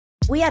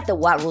We at the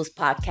What Rules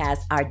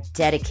podcast are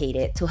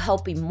dedicated to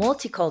helping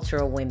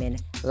multicultural women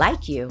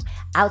like you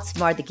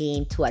outsmart the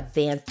game to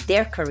advance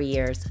their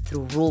careers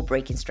through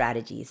rule-breaking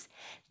strategies.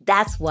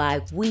 That's why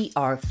we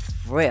are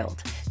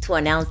thrilled to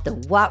announce the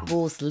What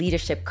Rules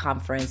Leadership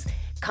Conference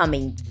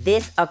coming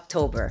this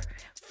October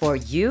for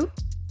you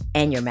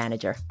and your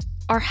manager.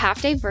 Our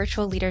half-day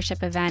virtual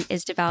leadership event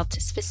is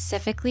developed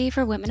specifically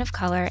for women of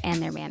color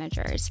and their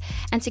managers.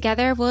 And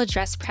together we'll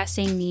address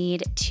pressing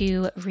need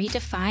to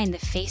redefine the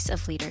face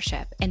of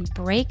leadership and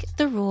break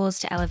the rules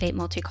to elevate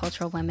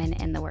multicultural women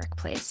in the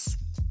workplace.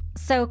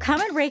 So come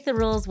and break the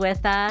rules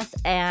with us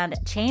and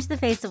change the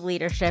face of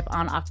leadership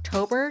on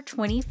October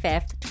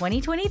 25th,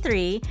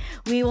 2023.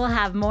 We will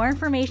have more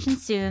information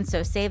soon,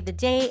 so save the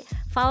date,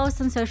 follow us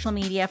on social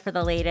media for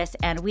the latest,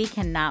 and we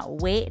cannot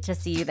wait to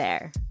see you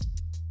there.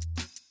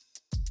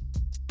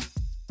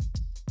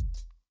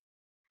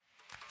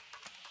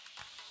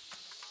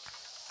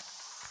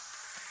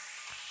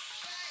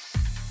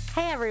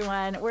 Hey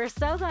everyone, we're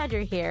so glad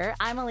you're here.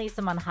 I'm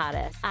Elisa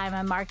Monjadas. I'm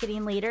a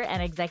marketing leader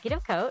and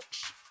executive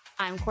coach.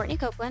 I'm Courtney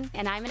Copeland,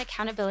 and I'm an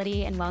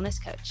accountability and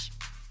wellness coach.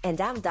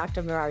 And I'm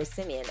Dr. Mirari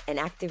Simeon, an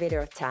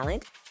activator of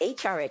talent,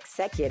 HR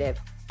executive,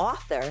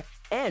 author,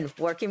 and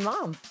working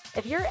mom.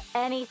 If you're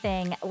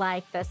anything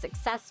like the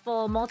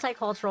successful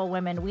multicultural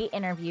women we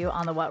interview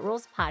on the What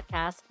Rules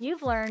podcast,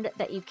 you've learned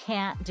that you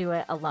can't do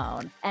it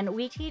alone. And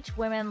we teach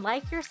women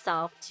like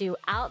yourself to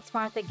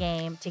outsmart the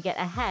game to get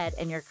ahead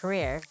in your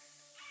career.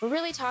 We're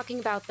really talking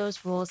about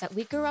those rules that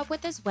we grew up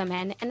with as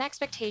women and the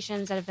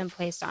expectations that have been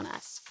placed on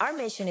us. Our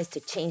mission is to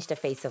change the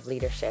face of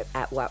leadership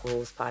at What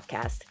Rules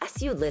Podcast.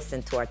 As you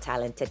listen to our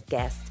talented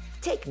guests,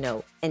 take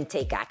note and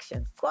take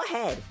action. Go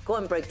ahead, go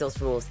and break those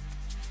rules.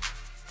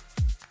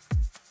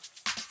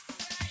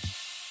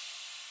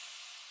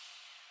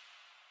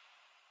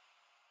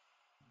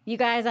 You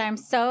guys, I'm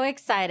so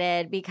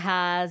excited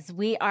because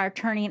we are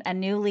turning a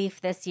new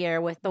leaf this year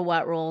with the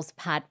What Rules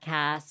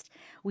podcast.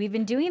 We've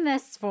been doing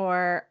this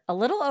for a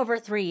little over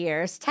 3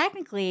 years.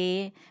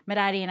 Technically,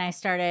 Mirari and I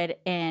started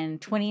in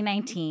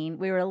 2019.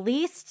 We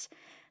released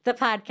the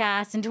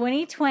podcast in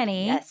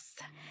 2020. Yes.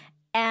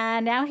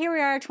 And now here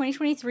we are,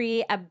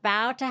 2023,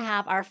 about to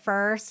have our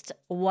first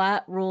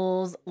What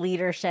Rules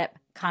Leadership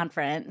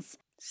Conference.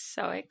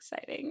 So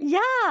exciting.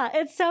 Yeah,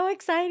 it's so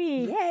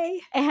exciting. Yay.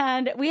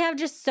 And we have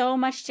just so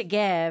much to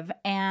give.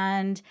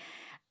 And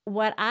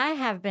what I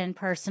have been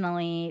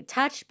personally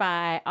touched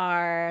by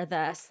are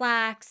the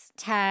Slacks,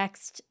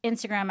 text,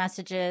 Instagram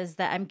messages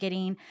that I'm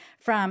getting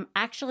from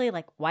actually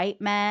like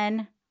white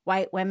men,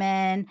 white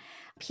women,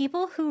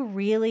 people who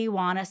really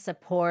want to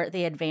support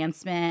the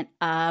advancement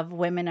of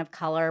women of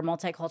color,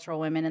 multicultural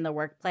women in the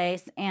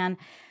workplace. And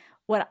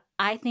what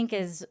I think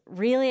is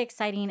really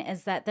exciting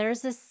is that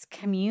there's this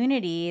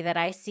community that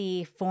I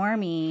see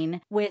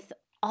forming with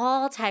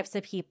all types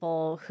of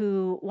people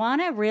who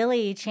want to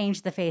really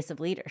change the face of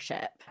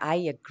leadership. I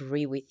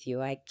agree with you.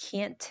 I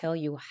can't tell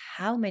you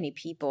how many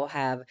people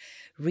have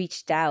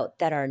reached out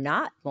that are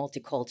not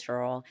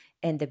multicultural.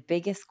 And the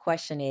biggest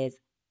question is,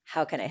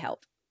 how can I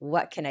help?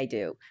 What can I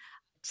do?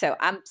 So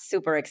I'm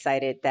super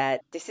excited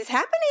that this is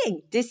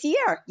happening this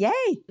year. Yay.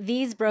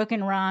 These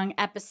Broken Rung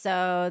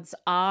episodes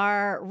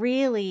are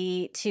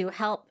really to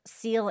help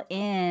seal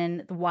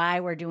in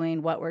why we're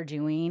doing what we're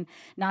doing,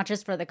 not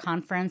just for the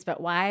conference, but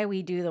why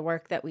we do the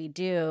work that we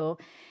do.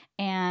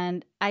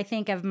 And I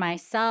think of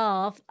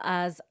myself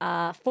as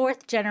a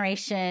fourth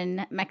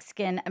generation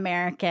Mexican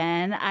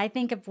American. I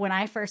think of when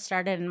I first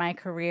started in my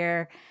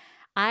career,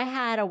 I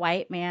had a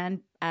white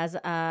man as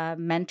a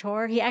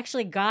mentor. He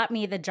actually got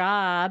me the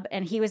job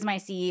and he was my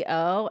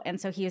CEO.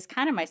 And so he was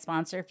kind of my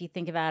sponsor, if you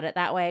think about it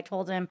that way. I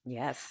told him,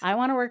 yes, I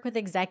want to work with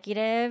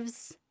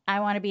executives.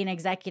 I want to be an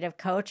executive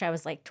coach. I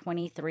was like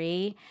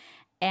 23.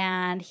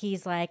 And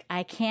he's like,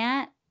 I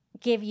can't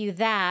give you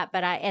that,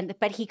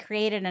 but he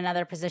created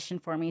another position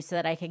for me so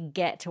that I could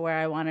get to where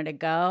I wanted to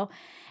go.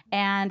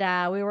 And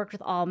we worked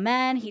with all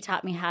men. He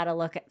taught me how to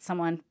look at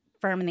someone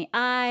firm in the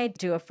eye,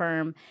 do a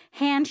firm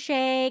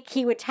handshake.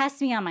 He would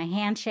test me on my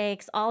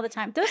handshakes all the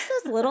time. Those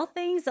little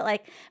things that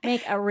like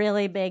make a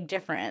really big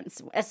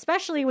difference,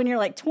 especially when you're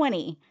like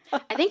 20.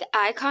 I think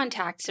eye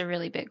contact's a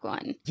really big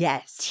one.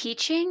 Yes.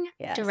 Teaching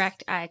Yes.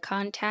 direct eye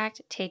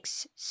contact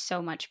takes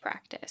so much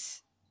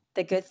practice.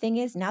 The good thing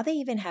is now they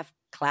even have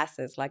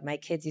classes. Like my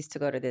kids used to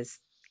go to this,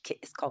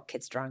 it's called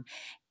Kids Strong.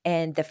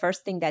 And the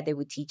first thing that they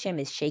would teach him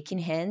is shaking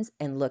hands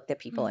and look the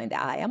people in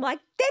the eye. I'm like,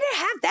 they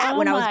didn't have that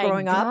when I was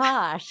growing up.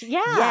 Gosh,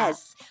 yeah.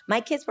 Yes. My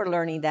kids were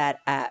learning that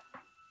at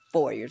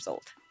 4 years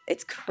old.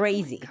 It's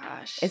crazy. Oh my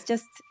gosh. It's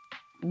just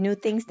new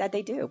things that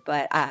they do.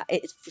 But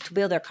it's to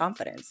build their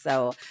confidence.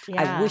 So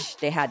Yeah. I wish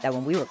they had that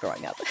when we were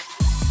growing up.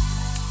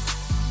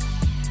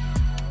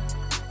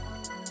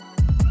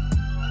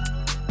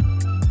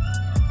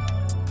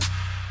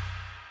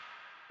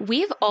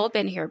 We've all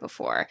been here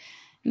before.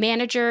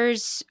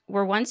 Managers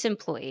were once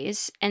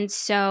employees, and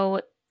so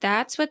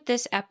that's what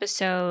this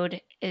episode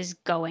is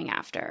going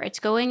after. It's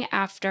going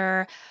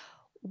after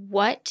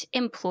what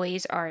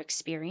employees are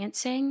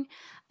experiencing,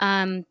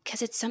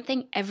 because it's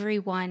something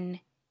everyone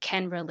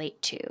can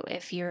relate to.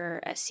 If you're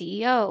a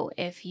CEO,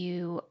 if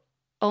you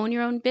own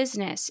your own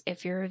business,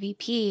 if you're a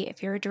VP,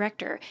 if you're a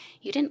director,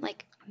 you didn't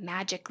like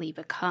magically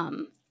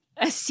become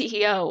a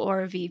CEO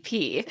or a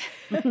VP.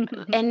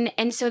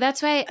 and so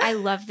that's why I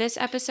love this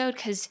episode,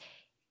 because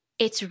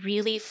it's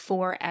really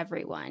for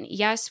everyone.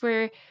 Yes,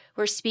 we're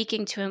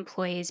speaking to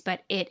employees,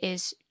 but it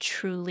is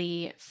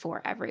truly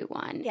for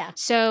everyone. Yeah.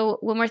 So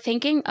when we're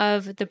thinking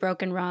of the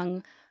broken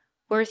rung,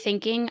 we're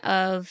thinking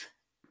of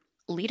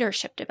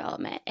leadership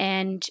development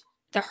and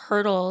the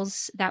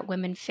hurdles that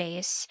women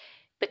face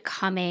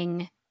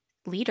becoming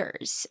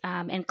leaders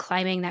and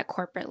climbing that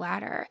corporate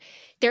ladder.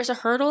 There's a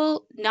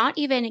hurdle not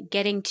even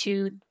getting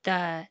to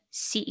the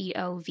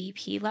CEO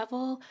VP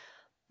level,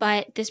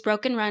 but this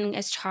broken rung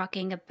is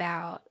talking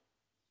about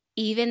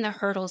even the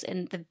hurdles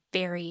in the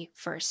very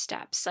first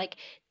steps, like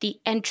the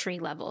entry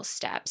level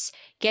steps,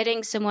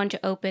 getting someone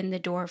to open the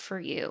door for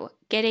you,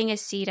 getting a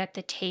seat at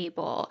the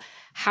table.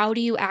 How do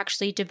you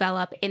actually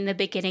develop in the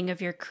beginning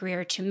of your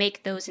career to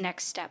make those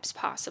next steps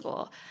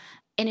possible?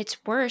 And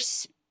it's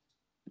worse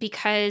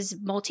because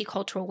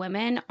multicultural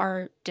women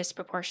are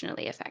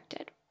disproportionately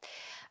affected.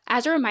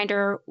 As a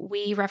reminder,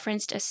 we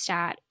referenced a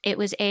stat. It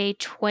was a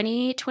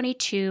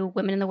 2022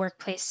 Women in the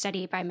Workplace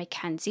study by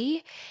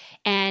McKinsey.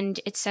 And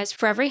it says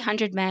for every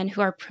 100 men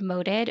who are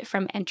promoted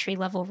from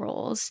entry-level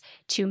roles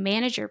to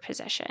manager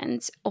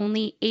positions,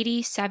 only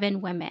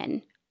 87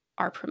 women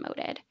are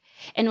promoted.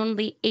 And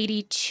only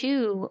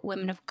 82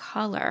 women of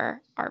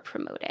color are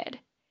promoted.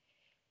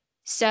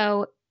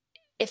 So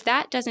if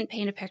that doesn't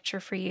paint a picture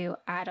for you,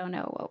 I don't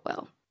know what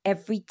will.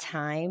 Every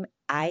time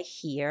I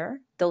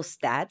hear those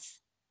stats,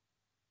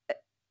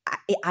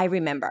 I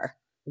remember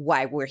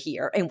why we're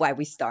here and why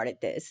we started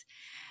this.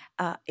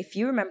 If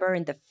you remember,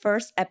 in the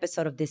first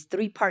episode of this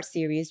 3-part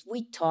series,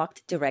 we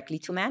talked directly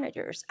to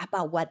managers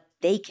about what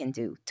they can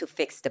do to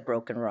fix the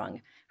broken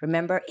rung.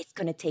 Remember, it's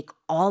going to take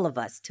all of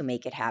us to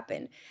make it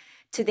happen.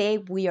 Today,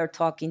 we are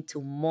talking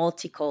to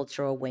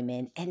multicultural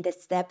women and the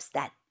steps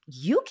that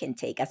you can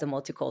take as a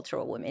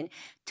multicultural woman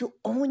to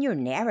own your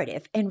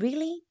narrative and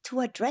really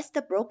to address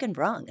the broken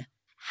rung.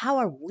 How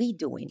are we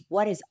doing?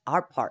 What is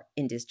our part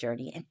in this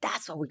journey? And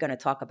that's what we're going to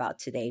talk about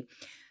today.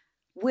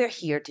 We're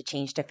here to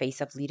change the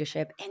face of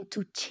leadership. And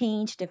to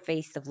change the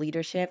face of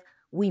leadership,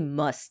 we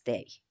must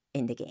stay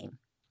in the game.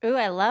 Ooh,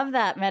 I love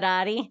that,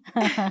 Mirati.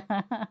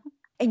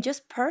 And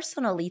just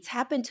personally, it's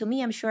happened to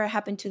me. I'm sure it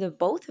happened to the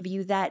both of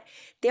you, that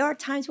there are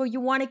times where you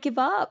want to give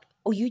up,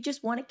 or you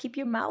just want to keep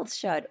your mouth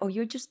shut, or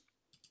you just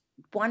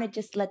want to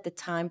just let the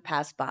time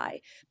pass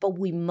by. But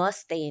we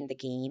must stay in the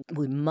game.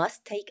 We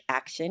must take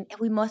action, and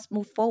we must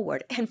move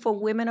forward. And for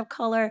women of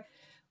color,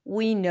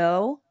 we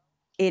know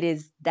it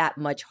is that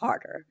much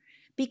harder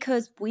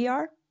because we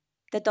are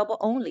the double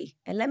only.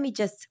 And let me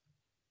just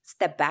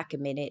step back a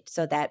minute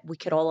so that we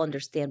could all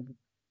understand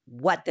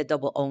what the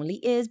double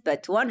only is.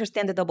 But to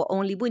understand the double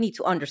only, we need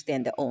to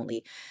understand the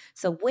only.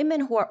 So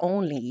women who are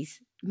onlys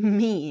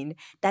mean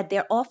that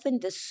they're often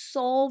the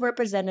sole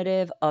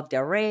representative of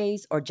their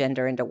race or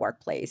gender in the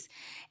workplace.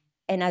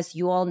 And as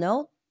you all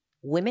know,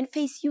 women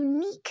face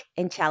unique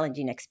and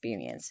challenging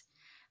experience.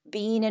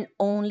 Being an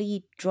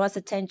only draws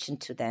attention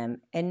to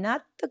them, and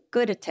not the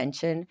good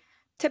attention,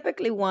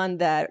 typically one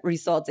that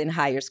results in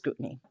higher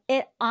scrutiny.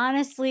 It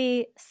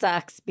honestly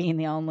sucks being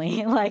the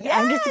only. Like, Yes!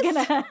 I'm just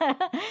gonna,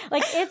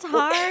 like, it's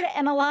hard.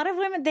 And a lot of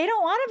women, they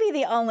don't want to be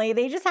the only.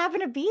 They just happen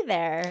to be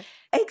there.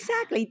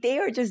 Exactly. They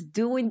are just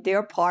doing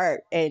their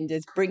part and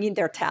just bringing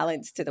their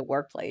talents to the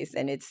workplace.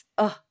 And it's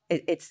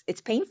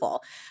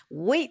painful.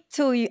 Wait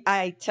till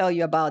I tell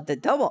you about the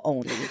double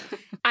only.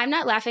 I'm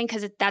not laughing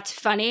because that's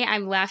funny.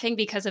 I'm laughing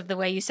because of the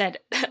way you said,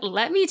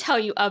 let me tell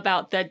you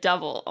about the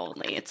double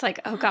only. It's like,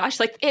 oh gosh,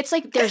 like it's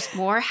like there's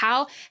more.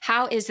 How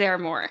is there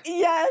more?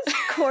 Yes,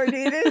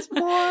 Courtney, there's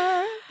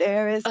more.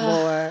 There is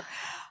more.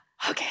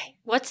 Okay.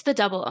 What's the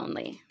double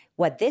only?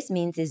 What this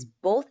means is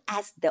both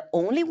as the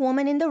only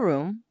woman in the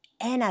room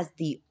and as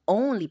the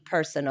only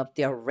person of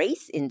their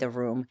race in the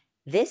room,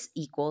 this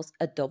equals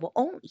a double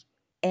only.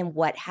 And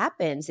what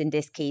happens in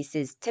this case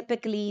is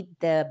typically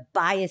the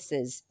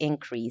biases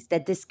increase, the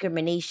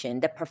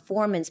discrimination, the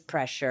performance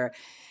pressure,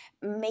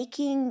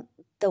 making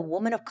the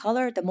woman of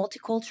color, the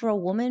multicultural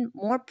woman,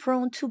 more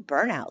prone to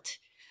burnout.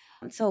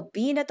 So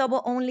being a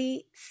double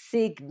only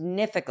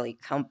significantly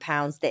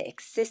compounds the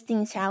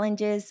existing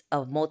challenges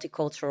of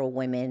multicultural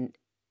women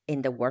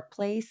in the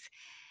workplace.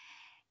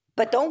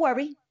 But don't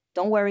worry,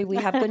 we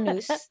have good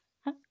news.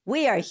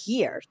 We are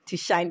here to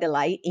shine the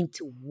light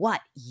into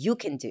what you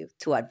can do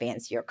to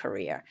advance your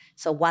career.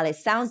 So while it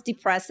sounds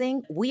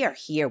depressing, we are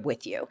here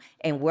with you,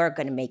 and we're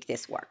going to make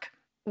this work.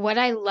 What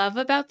I love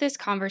about this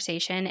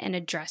conversation and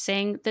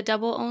addressing the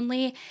double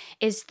only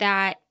is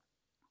that,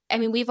 I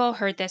mean, we've all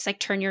heard this, like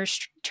turn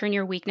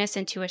your weakness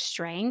into a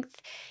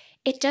strength.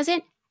 It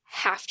doesn't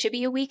have to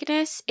be a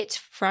weakness. It's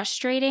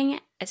frustrating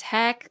as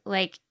heck.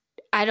 Like,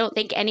 I don't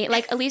think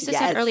like Elisa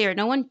said earlier,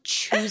 no one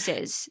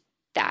chooses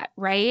that,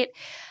 right?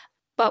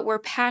 But we're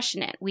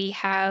passionate. We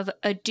have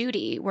a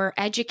duty. We're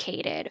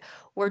educated.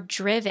 We're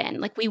driven.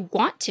 Like, we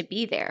want to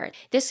be there.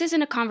 This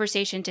isn't a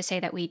conversation to say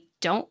that we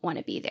don't want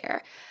to be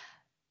there,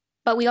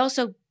 but we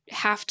also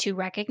have to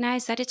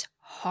recognize that it's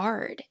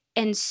hard.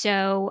 And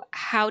so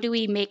how do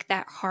we make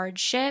that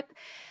hardship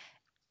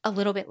a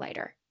little bit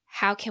lighter?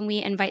 How can we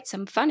invite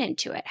some fun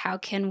into it? How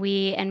can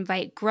we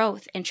invite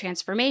growth and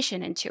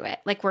transformation into it?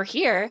 Like, we're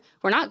here,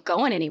 we're not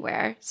going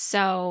anywhere.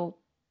 So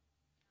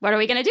what are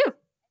we going to do?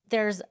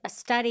 There's a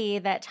study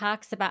that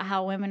talks about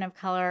how women of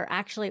color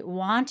actually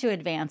want to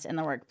advance in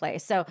the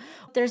workplace. So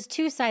there's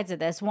two sides of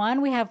this.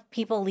 One, we have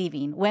people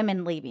leaving,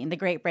 women leaving, the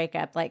great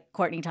breakup, like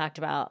Courtney talked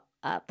about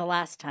the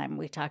last time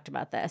we talked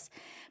about this.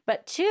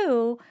 But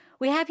two,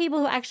 we have people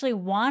who actually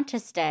want to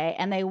stay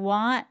and they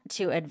want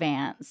to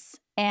advance.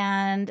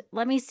 And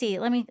let me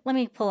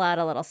pull out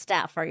a little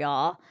stat for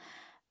y'all.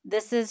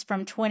 This is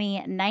from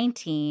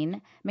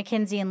 2019.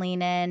 McKinsey and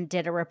Lean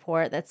did a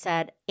report that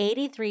said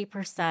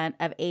 83%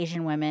 of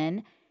Asian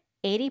women,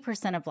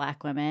 80% of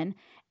Black women,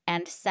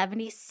 and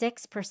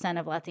 76%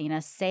 of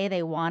Latinas say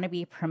they want to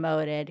be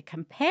promoted,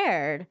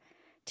 compared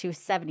to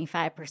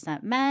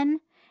 75% men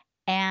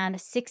and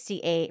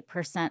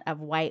 68% of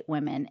white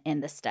women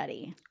in the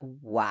study.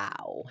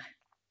 Wow.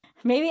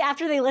 Maybe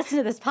after they listen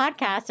to this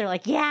podcast, they're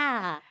like,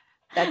 yeah.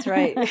 That's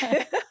right.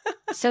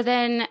 So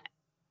then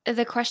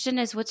the question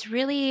is, what's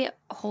really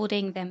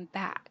holding them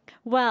back?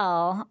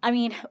 Well, I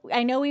mean,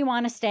 I know we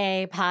want to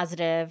stay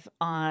positive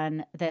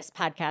on this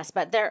podcast,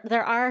 but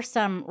there are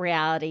some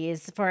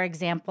realities. For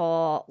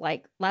example,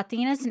 like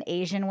Latinas and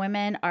Asian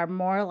women are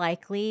more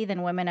likely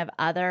than women of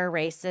other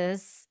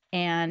races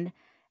and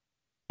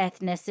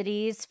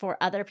ethnicities for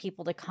other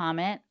people to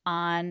comment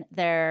on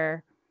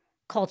their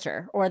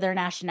culture or their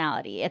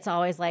nationality. It's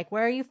always like,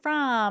 where are you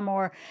from?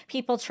 Or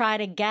people try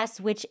to guess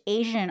which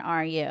Asian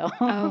are you?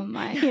 Oh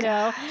my you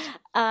know,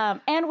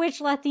 and which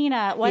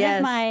Latina.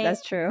 Yes,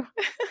 that's true.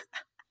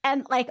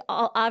 And like,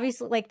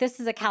 obviously, like this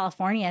is a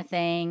California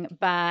thing,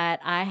 but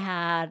I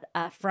had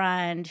a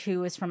friend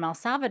who was from El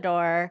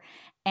Salvador,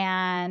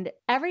 and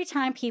every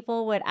time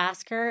people would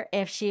ask her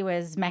if she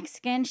was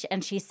Mexican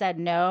and she said,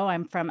 no,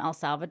 I'm from El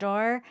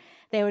Salvador,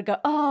 they would go,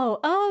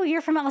 oh,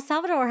 you're from El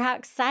Salvador. How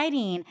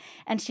exciting.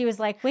 And she was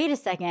like, wait a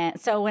second.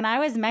 So when I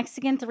was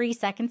Mexican 3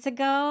 seconds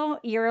ago,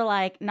 you were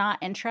like not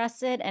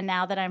interested. And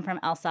now that I'm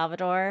from El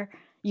Salvador,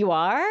 you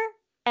are?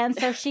 And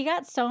so she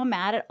got so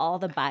mad at all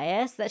the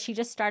bias that she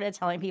just started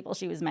telling people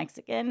she was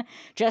Mexican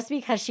just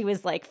because she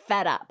was like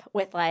fed up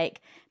with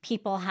like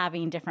people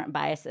having different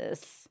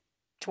biases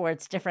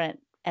towards different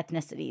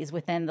ethnicities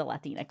within the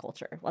Latino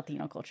culture.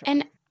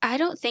 And I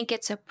don't think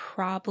it's a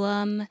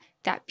problem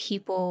that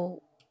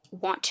people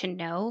want to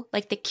know.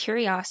 Like, the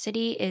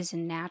curiosity is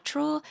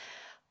natural,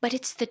 but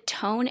it's the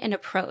tone and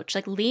approach.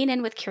 Like, lean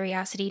in with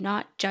curiosity,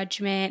 not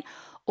judgment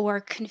or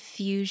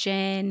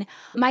confusion.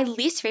 My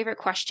least favorite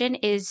question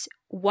is,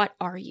 what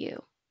are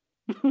you?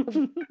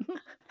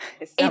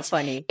 It's not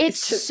funny. It's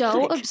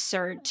so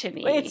absurd to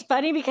me. It's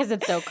funny because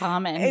it's so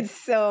common. It's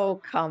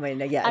so common,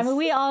 yes. I mean,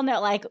 we all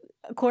know, like,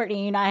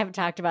 Courtney and I have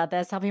talked about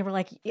this, how people are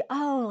like,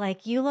 oh,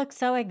 like, you look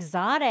so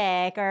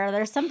exotic, or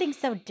there's something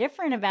so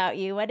different about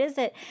you. What is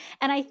it?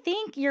 And I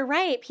think you're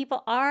right.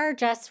 People are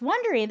just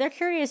wondering. They're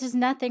curious. There's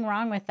nothing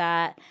wrong with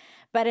that.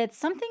 But it's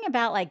something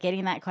about, like,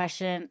 getting that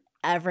question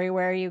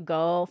everywhere you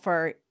go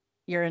for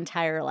your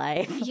entire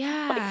life.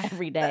 Yeah. Like,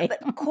 every day.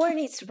 But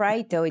Courtney's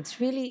right, though. It's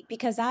really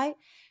because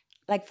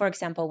like, for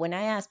example, when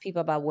I ask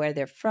people about where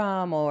they're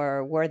from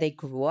or where they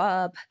grew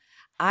up,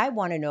 I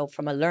want to know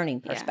from a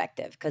learning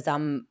perspective, because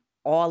I'm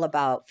all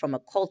about from a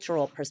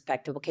cultural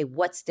perspective. Okay,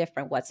 what's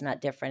different? What's not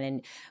different?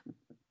 And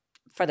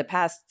for the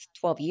past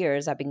 12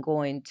 years, I've been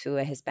going to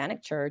a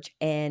Hispanic church,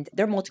 and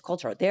they're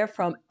multicultural. They're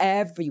from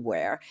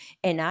everywhere.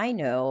 And I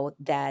know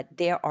that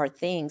there are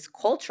things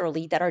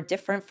culturally that are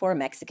different for a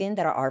Mexican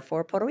that are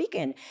for a Puerto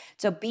Rican.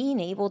 So being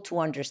able to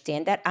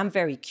understand that, I'm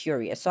very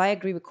curious. So I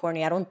agree with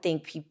Courtney. I don't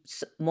think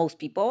most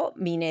people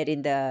mean it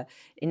in the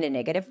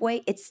negative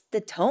way. It's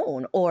the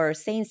tone, or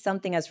saying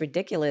something as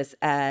ridiculous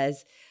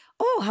as,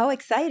 oh, how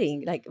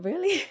exciting. Like,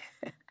 really?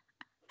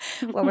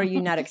 Well, were you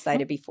not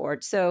excited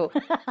before? So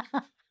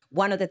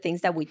one of the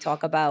things that we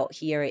talk about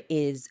here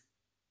is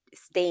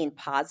staying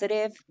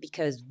positive,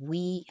 because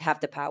we have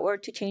the power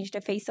to change the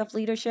face of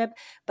leadership.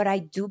 But I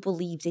do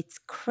believe it's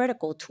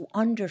critical to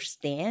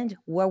understand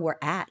where we're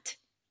at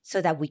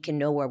so that we can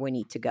know where we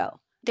need to go.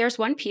 There's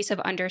one piece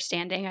of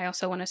understanding I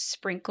also want to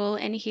sprinkle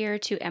in here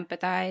to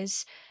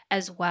empathize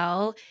as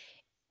well.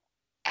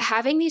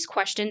 Having these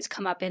questions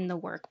come up in the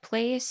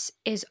workplace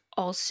is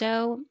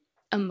also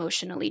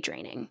emotionally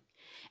draining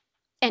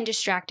and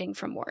distracting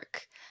from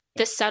work.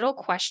 The subtle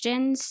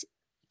questions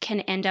can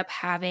end up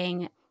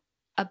having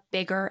a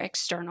bigger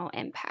external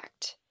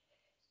impact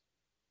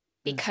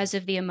because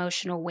of the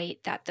emotional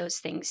weight that those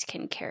things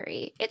can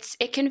carry.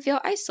 It can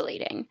feel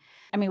isolating.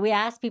 I mean, we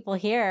ask people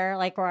here,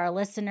 like, for our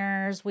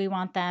listeners, we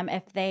want them,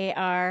 if they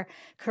are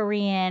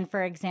Korean,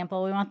 for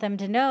example, we want them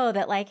to know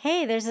that, like,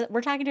 hey,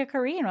 we're talking to a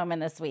Korean woman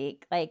this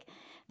week. Like,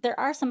 there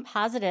are some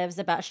positives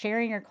about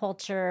sharing your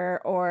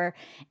culture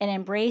and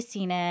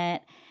embracing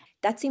it.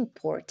 That's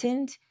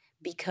important,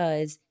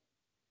 because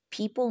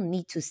people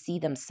need to see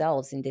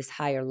themselves in these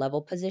higher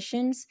level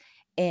positions.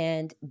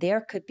 And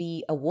there could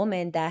be a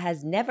woman that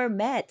has never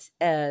met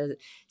a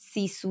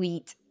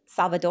C-suite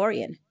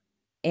Salvadorian.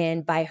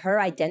 And by her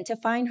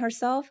identifying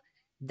herself,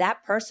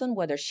 that person,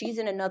 whether she's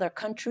in another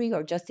country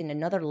or just in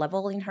another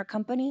level in her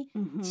company,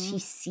 she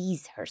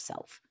sees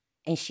herself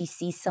and she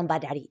sees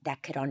somebody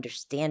that could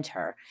understand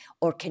her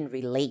or can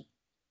relate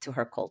to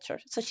her culture.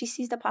 So she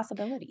sees the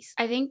possibilities.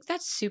 I think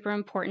that's super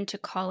important to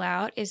call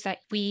out, is that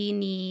we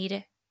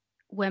need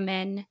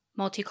women,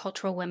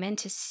 multicultural women,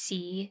 to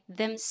see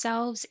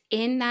themselves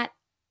in that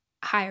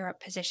higher up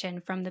position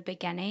from the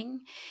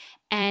beginning.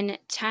 And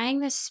tying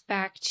this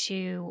back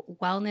to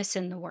wellness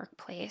in the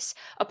workplace,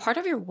 a part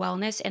of your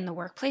wellness in the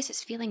workplace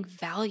is feeling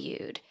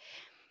valued.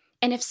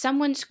 And if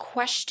someone's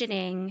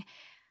questioning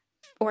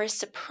or is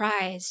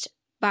surprised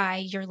by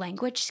your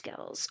language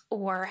skills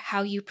or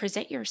how you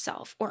present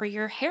yourself or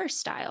your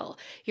hairstyle,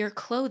 your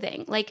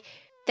clothing, like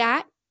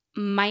that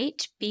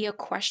might be a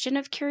question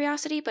of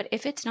curiosity, but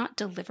if it's not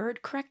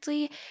delivered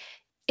correctly,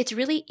 it's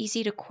really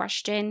easy to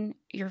question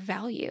your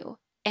value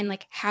and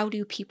like, how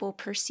do people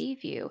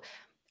perceive you?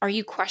 Are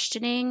you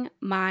questioning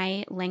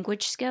my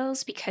language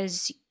skills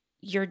because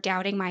you're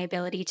doubting my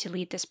ability to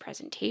lead this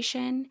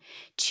presentation,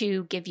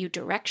 to give you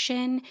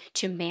direction,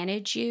 to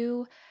manage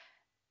you?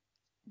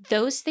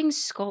 Those things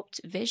sculpt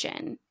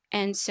vision.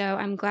 And so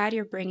I'm glad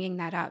you're bringing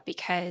that up,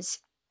 because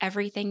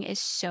everything is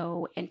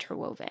so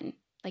interwoven.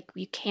 Like,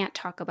 you can't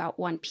talk about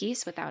one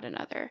piece without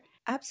another.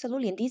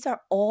 Absolutely. And these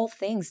are all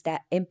things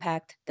that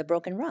impact the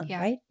broken rung,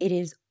 right? It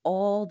is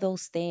all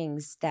those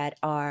things that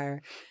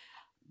are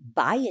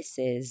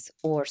biases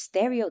or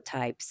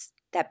stereotypes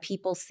that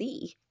people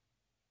see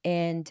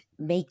and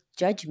make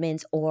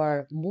judgments,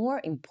 or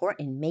more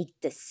important, make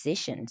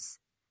decisions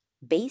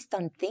based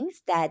on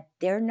things that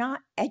they're not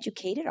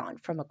educated on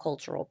from a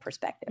cultural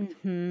perspective.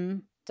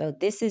 So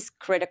this is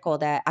critical,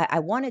 that I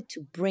wanted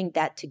to bring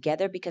that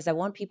together, because I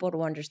want people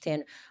to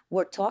understand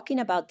we're talking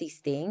about these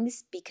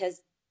things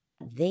because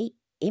they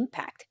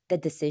impact the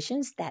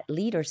decisions that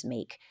leaders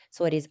make.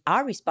 So it is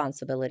our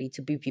responsibility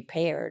to be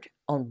prepared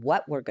on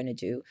what we're going to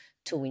do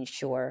to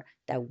ensure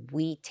that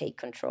we take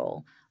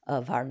control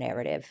of our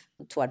narrative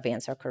to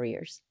advance our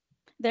careers.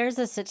 There's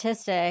a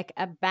statistic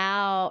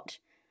about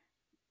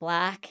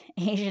Black,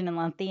 Asian, and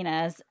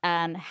Latinas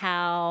and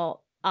how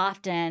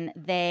often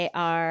they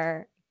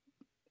are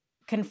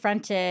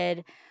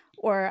confronted,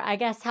 or I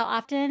guess how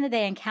often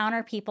they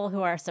encounter people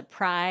who are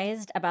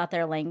surprised about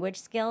their language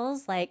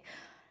skills. Like,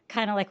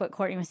 kind of like what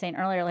Courtney was saying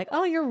earlier, like,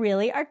 oh, you're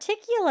really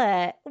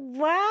articulate.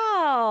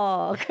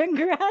 Wow.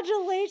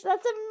 Congratulations.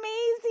 That's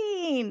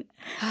amazing.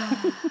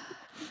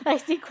 I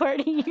see,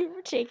 Courtney, you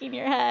were shaking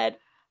your head.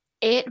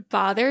 It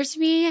bothers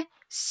me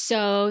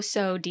so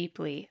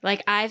deeply.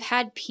 Like, I've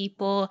had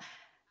people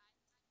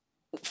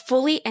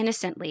fully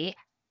innocently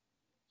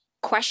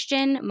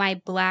question my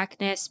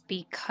Blackness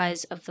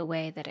because of the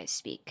way that I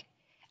speak.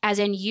 As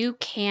in, you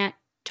can't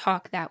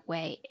talk that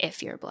way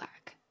if you're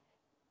Black.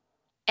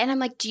 And I'm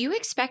like, do you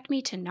expect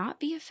me to not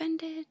be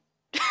offended?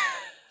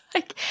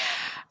 Like,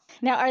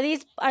 now,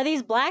 are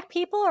these Black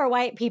people or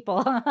white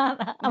people?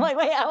 I'm like,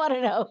 wait, I want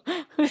to know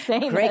who's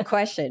saying this. Great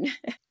question.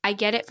 I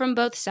get it from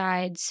both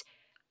sides.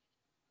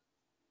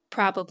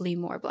 Probably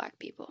more Black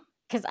people.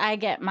 Because I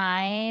get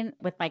mine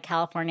with my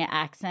California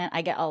accent.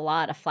 I get a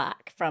lot of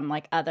flack from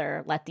like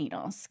other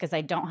Latinos because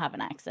I don't have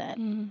an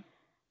accent.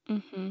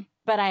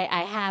 But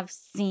I have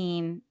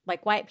seen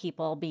like white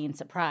people being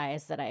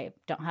surprised that I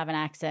don't have an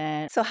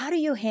accent. So how do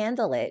you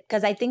handle it?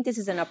 Because I think this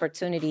is an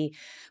opportunity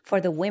for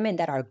the women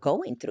that are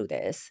going through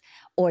this,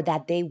 or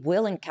that they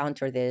will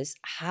encounter this.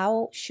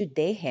 How should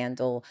they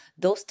handle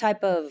those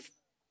type of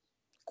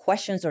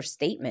questions or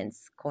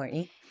statements,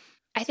 Courtney?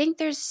 I think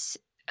there's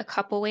a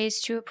couple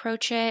ways to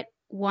approach it.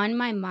 One,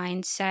 my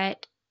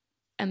mindset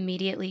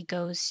immediately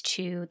goes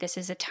to, this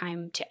is a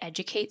time to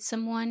educate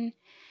someone.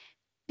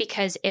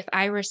 Because if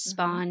I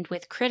respond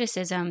with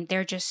criticism,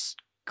 they're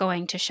just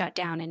going to shut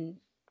down and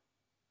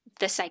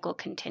the cycle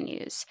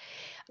continues.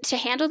 To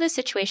handle this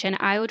situation,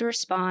 I would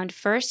respond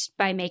first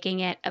by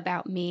making it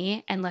about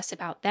me and less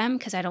about them,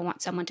 because I don't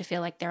want someone to feel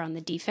like they're on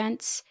the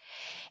defense.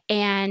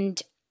 And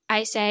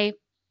I say,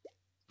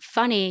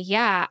 funny,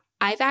 yeah,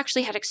 I've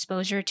actually had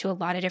exposure to a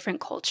lot of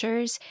different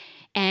cultures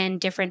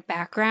and different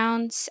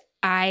backgrounds.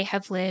 I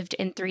have lived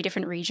in 3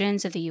 different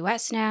regions of the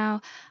US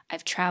now.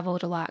 I've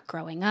traveled a lot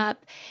growing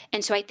up.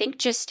 And so I think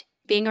just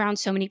being around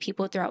so many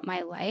people throughout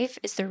my life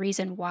is the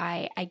reason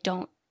why I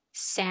don't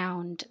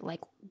sound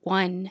like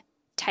one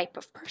type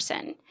of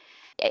person.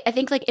 I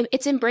think like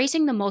it's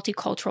embracing the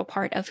multicultural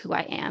part of who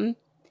I am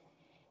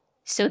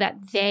so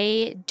that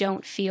they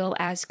don't feel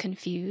as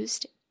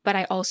confused, but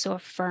I also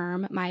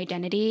affirm my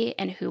identity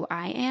and who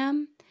I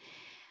am.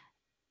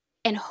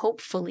 And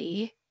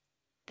hopefully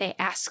they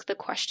ask the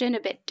question a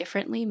bit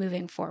differently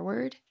moving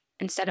forward.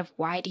 Instead of,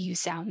 why do you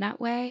sound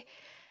that way?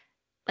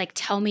 Like,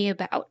 tell me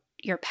about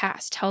your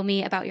past. Tell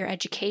me about your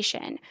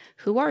education.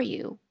 Who are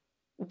you?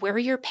 Where are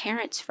your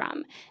parents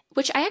from?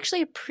 Which I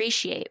actually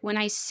appreciate. When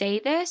I say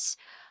this,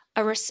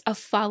 a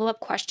follow-up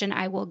question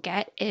I will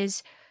get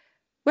is,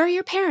 where are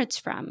your parents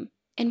from?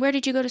 And where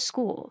did you go to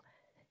school?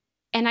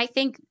 And I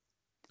think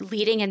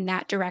leading in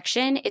that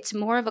direction, it's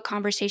more of a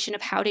conversation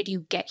of how did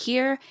you get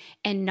here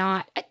and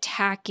not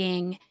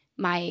attacking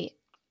my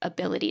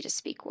ability to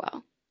speak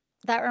well.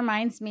 That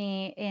reminds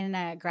me,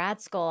 in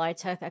grad school, I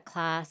took a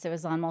class. It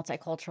was on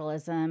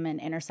multiculturalism and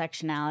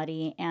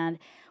intersectionality. And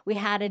we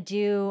had to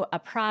do a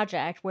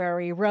project where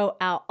we wrote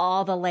out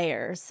all the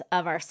layers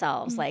of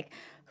ourselves, like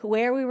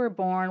where we were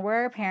born,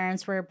 where our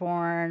parents were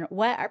born,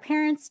 what our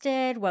parents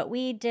did, what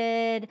we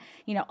did,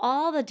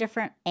 all the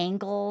different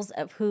angles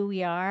of who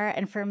we are.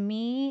 And for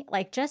me,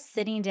 like just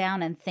sitting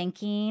down and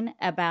thinking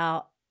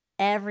about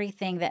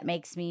everything that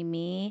makes me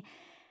me,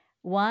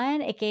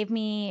 one, it gave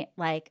me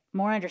like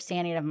more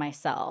understanding of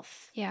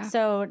myself. Yeah.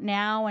 So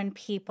now when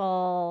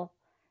people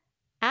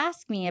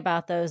ask me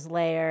about those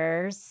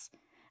layers,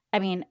 I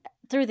mean,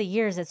 through the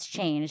years, it's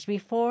changed.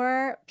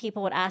 Before,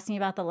 people would ask me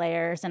about the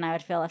layers and I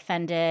would feel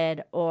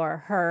offended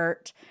or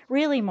hurt,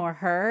 really more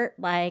hurt,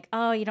 like,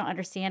 oh, you don't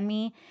understand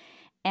me.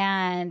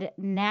 And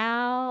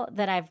now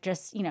that I've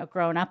just,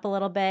 grown up a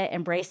little bit,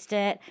 embraced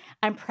it,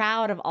 I'm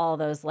proud of all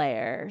those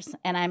layers.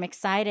 And I'm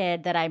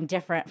excited that I'm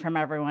different from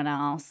everyone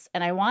else.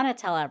 And I want to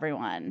tell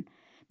everyone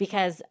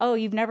because, oh,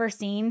 you've never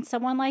seen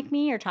someone like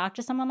me or talked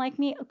to someone like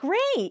me?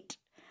 Great.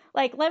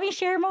 Like, let me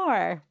share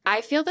more.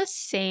 I feel the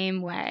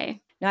same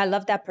way. No, I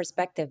love that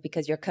perspective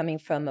because you're coming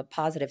from a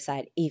positive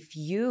side. If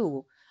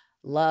you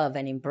love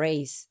and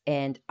embrace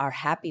and are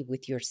happy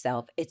with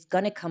yourself, it's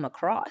going to come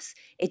across.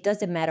 It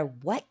doesn't matter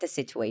what the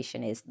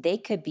situation is. They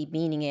could be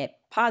meaning it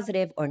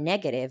positive or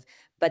negative,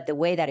 but the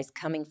way that is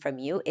coming from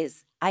you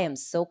is, I am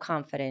so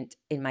confident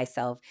in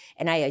myself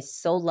and I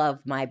so love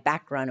my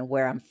background and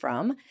where I'm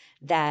from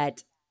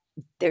that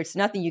there's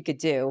nothing you could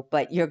do,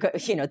 but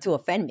to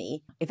offend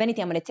me. If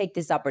anything, I'm going to take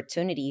this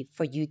opportunity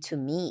for you to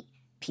meet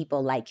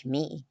people like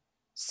me,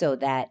 so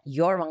that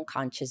your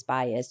unconscious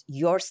bias,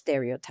 your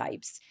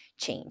stereotypes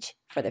change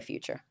for the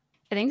future.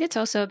 I think that's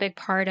also a big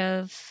part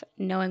of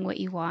knowing what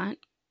you want.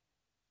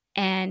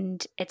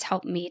 And it's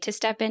helped me to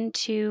step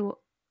into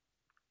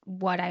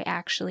what I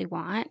actually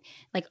want.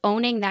 Like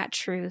owning that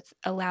truth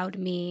allowed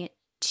me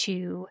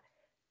to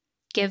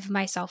give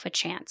myself a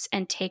chance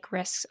and take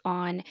risks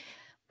on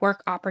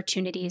work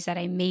opportunities that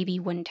I maybe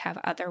wouldn't have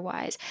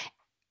otherwise.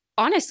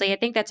 Honestly, I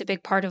think that's a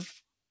big part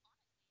of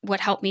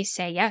what helped me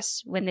say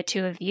yes when the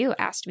two of you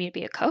asked me to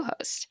be a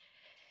co-host.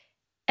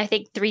 I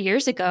think 3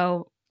 years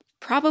ago,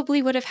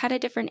 probably would have had a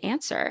different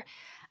answer.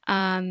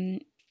 So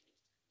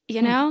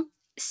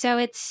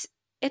it's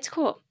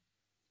cool.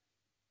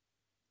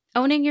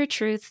 Owning your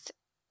truth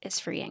is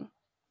freeing.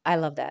 I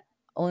love that.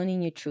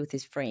 Owning your truth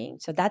is freeing.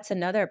 So that's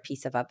another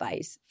piece of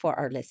advice for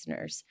our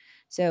listeners.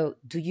 So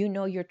do you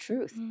know your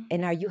truth?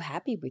 And are you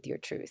happy with your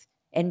truth?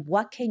 And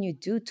what can you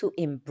do to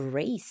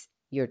embrace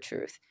your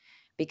truth?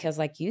 Because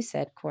like you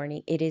said,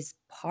 Courtney, it is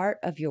part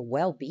of your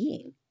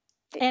well-being.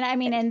 And I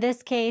mean, in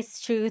this case,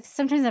 truth,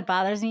 sometimes it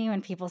bothers me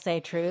when people say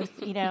truth,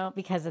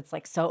 because it's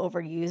like so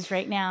overused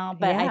right now.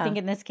 But I think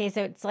in this case,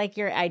 it's like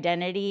your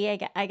identity,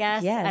 I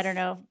guess. Yes. I don't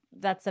know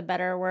if that's a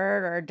better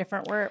word or a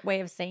different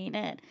way of saying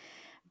it.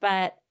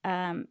 But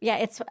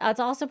it's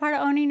also part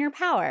of owning your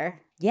power.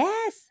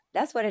 Yes,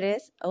 that's what it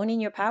is.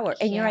 Owning your power.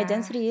 And your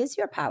identity is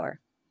your power.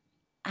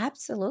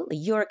 Absolutely.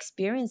 Your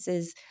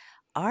experiences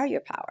are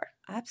your power.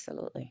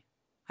 Absolutely.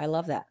 I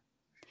love that.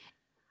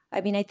 I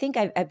mean, I think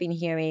I've been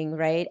hearing,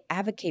 right?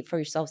 Advocate for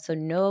yourself. So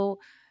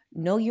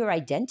know your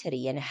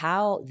identity and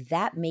how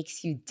that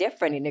makes you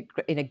different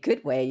in a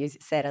good way. You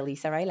said,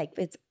 Elisa, right? Like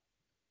it's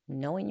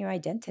knowing your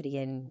identity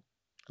and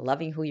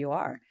loving who you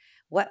are.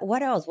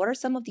 What else? What are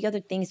some of the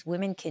other things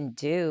women can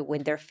do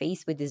when they're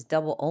faced with this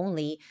double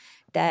only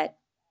that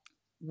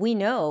we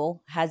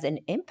know has an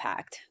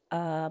impact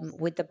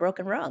with the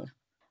broken rung?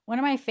 One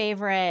of my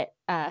favorite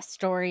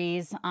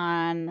stories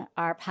on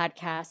our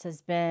podcast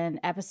has been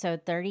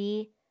episode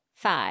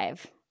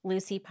 35,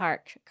 Lucy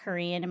Park,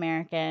 Korean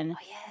American.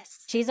 Oh,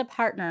 yes. She's a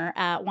partner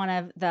at one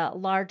of the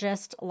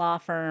largest law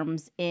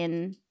firms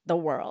in the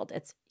world.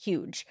 It's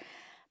huge.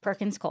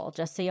 Perkins Cole,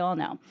 just so you all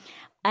know.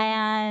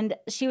 And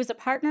she was a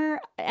partner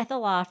at the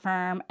law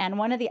firm, and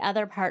one of the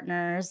other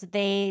partners,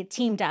 they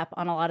teamed up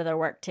on a lot of their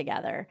work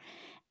together.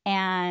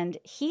 And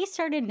he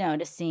started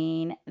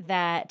noticing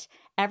that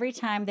every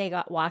time they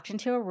walked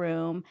into a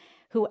room,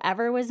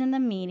 whoever was in the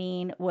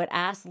meeting would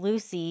ask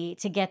Lucy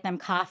to get them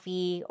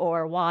coffee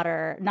or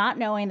water, not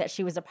knowing that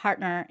she was a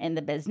partner in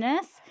the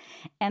business.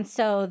 And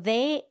so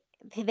they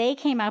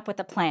came up with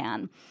a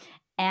plan.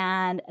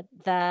 And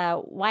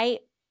the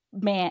white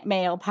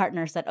male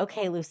partner said,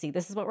 okay, Lucy,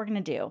 this is what we're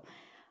going to do.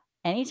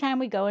 Anytime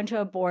we go into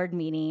a board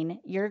meeting,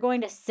 you're going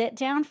to sit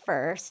down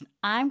first.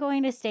 I'm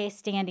going to stay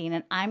standing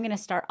and I'm going to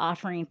start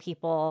offering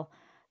people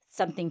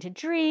something to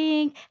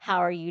drink. How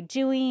are you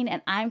doing?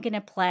 And I'm going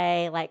to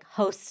play like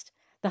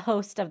the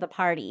host of the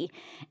party.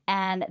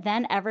 And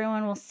then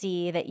everyone will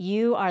see that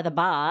you are the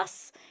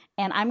boss.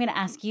 And I'm going to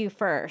ask you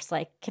first,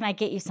 like, can I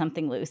get you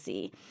something,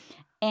 Lucy?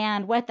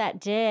 And what that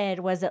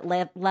did was it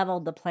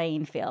leveled the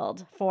playing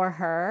field for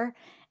her.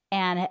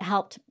 and it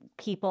helped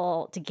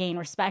people to gain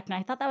respect. And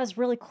I thought that was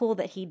really cool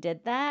that he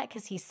did that,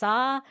 because he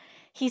saw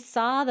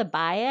the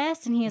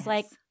bias, and he was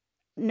like, Yes.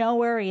 no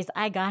worries,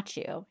 I got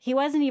you. He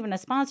wasn't even a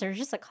sponsor, he was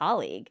just a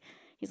colleague.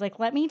 He's like,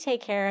 let me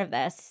take care of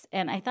this.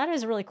 And I thought it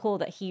was really cool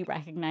that he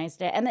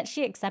recognized it and that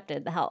she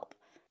accepted the help.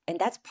 And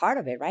that's part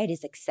of it, right?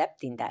 Is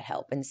accepting that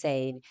help and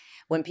saying,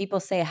 when people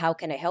say, how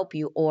can I help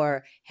you?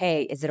 Or,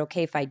 hey, is it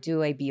okay if I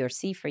do A, B, or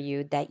C for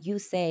you? That you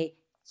say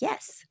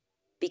yes.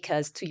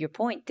 Because to your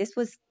point, this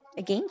was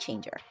a game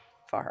changer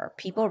for her.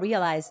 People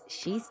realize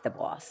she's the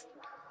boss.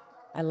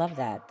 I love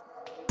that.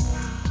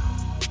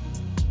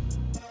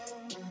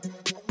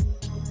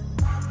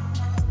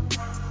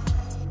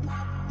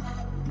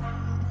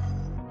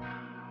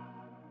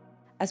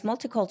 As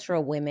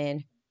multicultural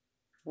women,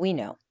 we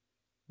know,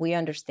 we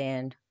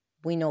understand,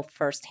 we know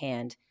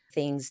firsthand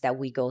things that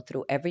we go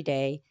through every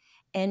day,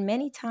 and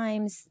many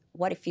times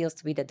what it feels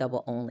to be the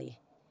double only.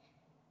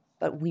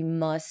 But we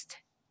must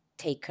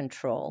take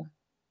control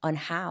on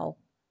how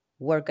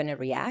we're going to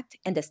react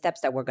and the steps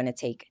that we're going to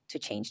take to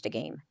change the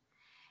game.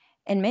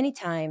 And many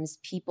times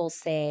people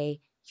say,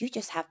 you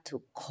just have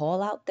to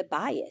call out the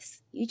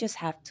bias. You just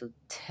have to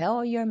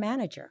tell your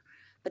manager.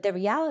 But the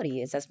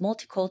reality is, as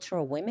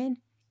multicultural women,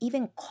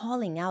 even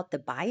calling out the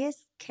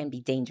bias can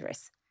be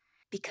dangerous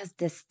because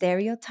the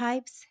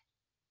stereotypes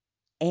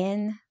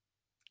and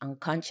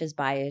unconscious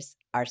bias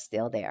are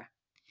still there.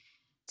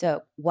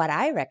 So, what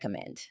I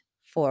recommend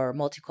for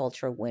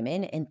multicultural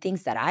women and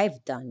things that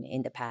I've done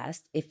in the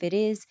past, if it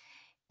is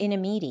in a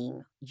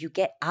meeting, you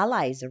get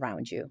allies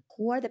around you.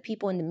 Who are the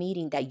people in the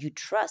meeting that you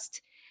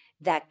trust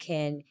that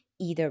can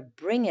either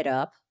bring it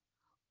up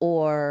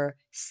or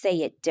say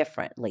it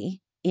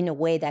differently in a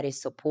way that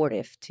is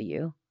supportive to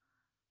you?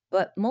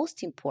 But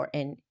most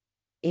important,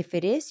 if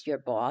it is your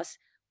boss,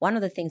 one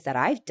of the things that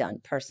I've done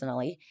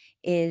personally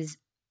is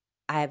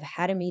I've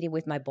had a meeting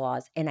with my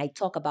boss and I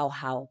talk about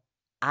how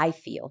I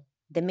feel.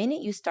 The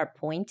minute you start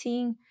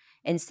pointing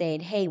and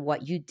saying, hey,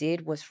 what you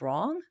did was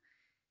wrong,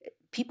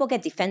 people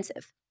get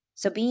defensive.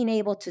 So being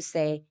able to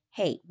say,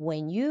 hey,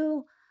 when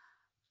you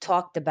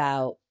talked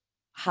about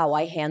how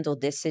I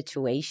handled this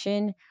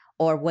situation,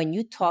 or when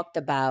you talked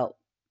about,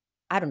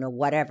 I don't know,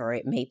 whatever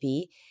it may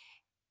be,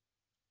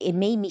 it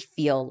made me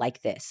feel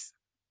like this.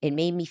 It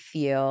made me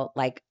feel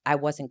like I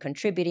wasn't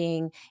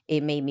contributing.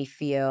 It made me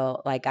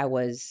feel like I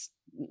was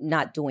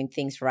not doing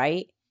things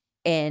right.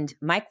 And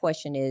my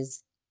question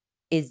is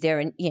there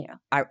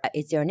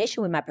is there an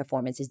issue in my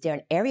performance? Is there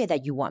an area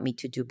that you want me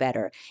to do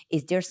better?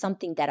 Is there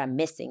something that I'm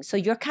missing? So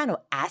you're kind of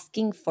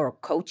asking for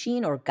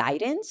coaching or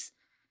guidance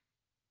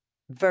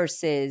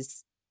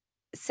versus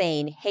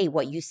saying, hey,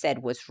 what you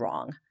said was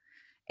wrong.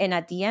 And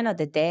at the end of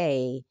the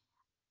day,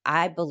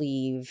 I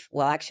believe,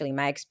 well, actually,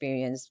 my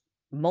experience,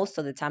 most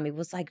of the time, it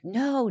was like,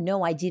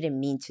 no, I didn't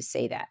mean to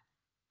say that.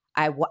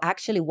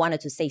 Actually wanted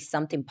to say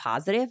something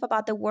positive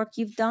about the work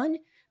you've done,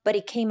 but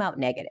it came out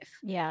negative.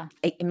 Yeah.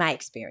 In my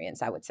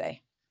experience, I would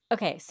say.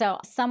 Okay, so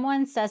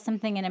someone says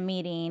something in a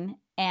meeting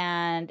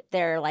and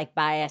their like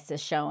bias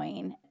is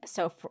showing.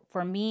 So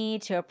for me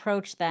to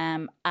approach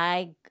them,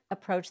 I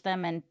approach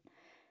them and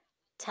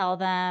tell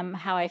them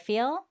how I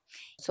feel.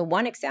 So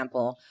one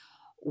example,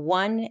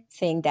 one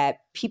thing that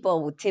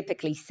people would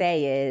typically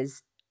say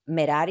is,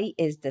 Merari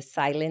is the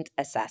silent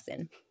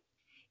assassin.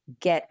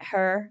 Get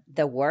her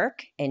the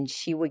work and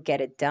she would get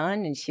it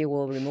done, and she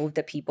will remove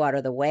the people out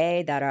of the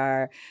way that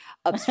are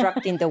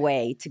obstructing the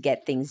way to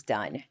get things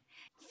done.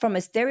 From a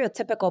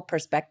stereotypical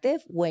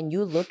perspective, when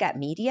you look at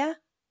media,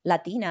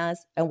 Latinas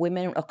and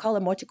women of color,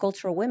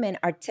 multicultural women,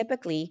 are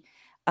typically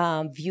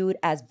viewed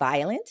as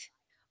violent,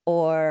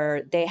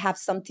 or they have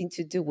something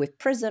to do with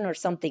prison or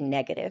something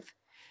negative.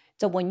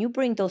 So when you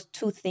bring those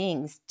two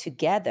things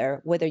together,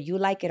 whether you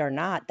like it or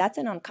not, that's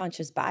an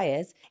unconscious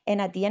bias.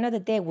 And at the end of the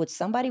day, would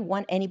somebody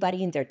want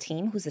anybody in their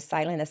team who's a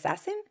silent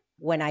assassin?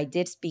 When I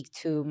did speak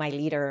to my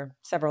leader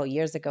several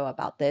years ago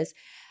about this,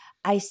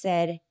 I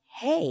said,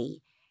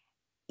 hey,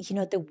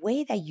 the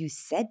way that you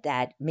said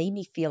that made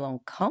me feel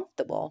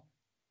uncomfortable.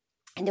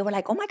 And they were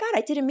like, oh my God,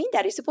 I didn't mean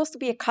that. It's supposed to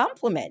be a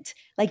compliment.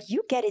 Like,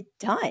 you get it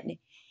done.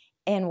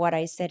 And what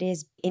I said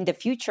is, in the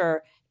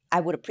future,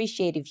 I would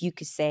appreciate if you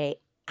could say,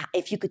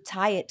 if you could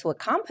tie it to a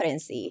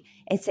competency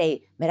and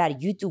say, Merari,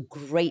 you do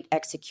great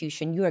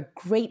execution. You're a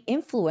great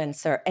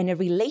influencer and a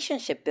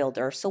relationship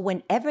builder. So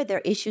whenever there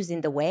are issues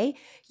in the way,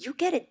 you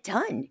get it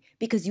done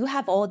because you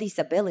have all these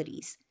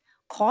abilities.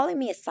 Calling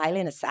me a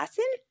silent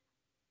assassin,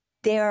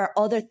 there are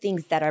other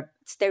things that are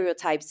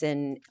stereotypes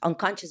and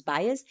unconscious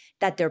bias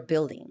that they're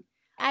building.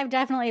 I've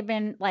definitely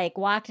been like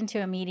walked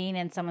into a meeting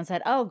and someone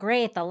said, oh,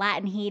 great, the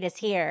Latin heat is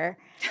here.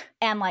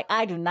 And like,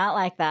 I do not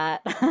like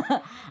that.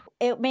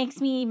 It makes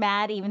me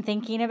mad even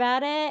thinking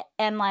about it.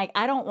 And like,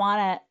 I don't want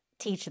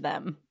to teach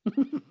them.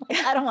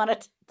 I don't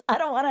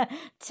want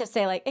to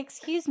say like,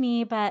 excuse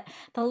me, but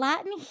the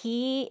Latin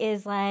heat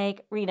is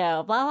like, blah,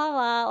 blah,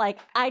 blah. Like,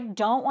 I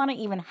don't want to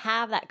even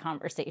have that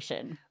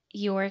conversation.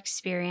 Your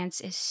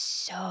experience is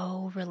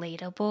so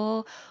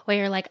relatable, where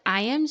you're like,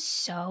 I am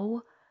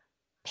so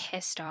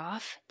pissed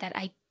off that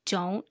I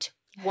don't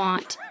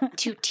want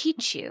to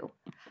teach you.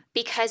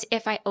 Because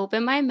if I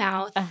open my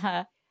mouth,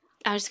 I'm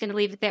just going to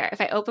leave it there.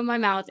 If I open my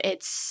mouth,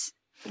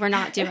 we're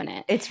not doing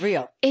it. It's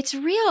real. It's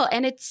real.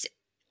 And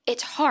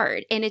it's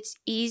hard, and it's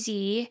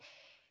easy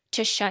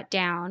to shut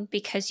down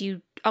because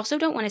you also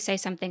don't want to say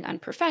something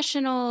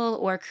unprofessional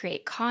or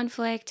create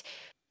conflict.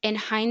 In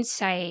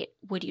hindsight,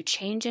 would you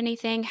change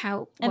anything?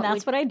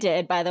 What I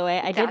did, by the way.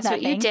 I did That's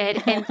what you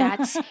did. And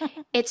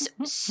it's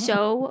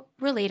so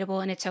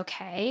relatable, and it's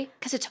okay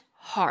because it's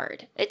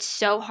hard. It's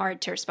so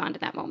hard to respond in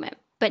that moment.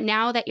 But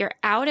now that you're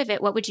out of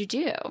it, what would you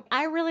do?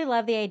 I really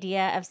love the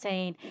idea of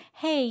saying,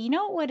 hey, you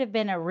know what would have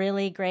been a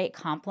really great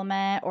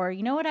compliment? Or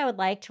you know what I would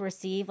like to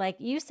receive? Like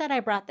you said, I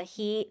brought the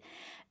heat.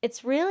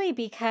 It's really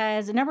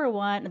because, number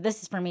one,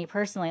 this is for me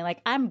personally,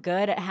 like I'm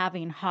good at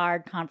having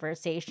hard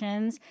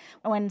conversations.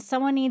 When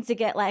someone needs to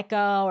get let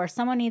go or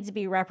someone needs to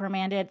be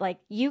reprimanded, like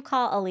you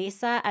call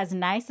Elisa, as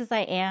nice as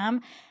I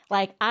am,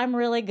 like I'm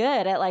really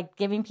good at like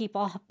giving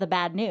people the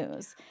bad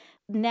news.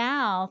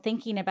 Now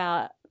thinking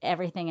about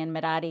everything in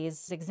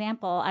Medadi's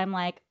example, I'm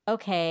like,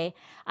 okay,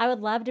 I would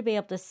love to be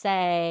able to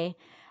say,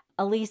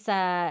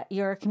 Elisa,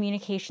 your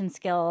communication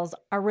skills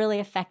are really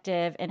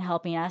effective in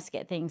helping us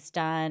get things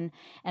done,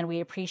 and we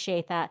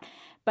appreciate that.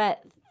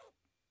 But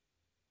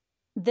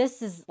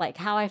this is like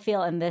how I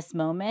feel in this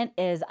moment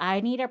is I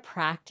need to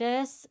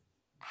practice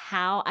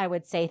how I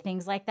would say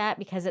things like that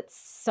because it's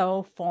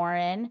so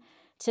foreign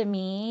to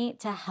me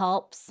to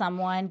help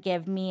someone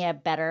give me a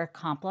better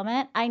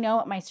compliment. I know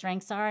what my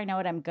strengths are. I know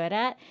what I'm good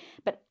at,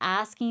 but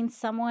asking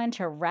someone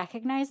to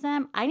recognize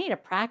them, I need to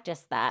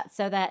practice that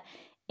so that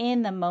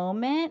in the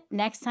moment,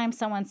 next time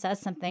someone says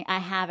something, I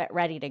have it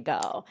ready to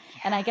go.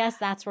 Yeah. And I guess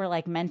that's where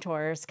like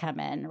mentors come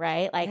in,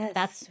 right? Like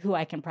that's who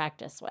I can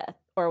practice with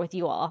or with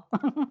you all.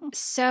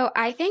 So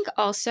I think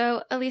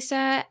also,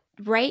 Elisa,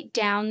 write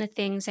down the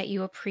things that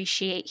you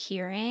appreciate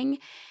hearing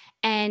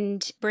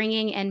and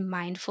bringing in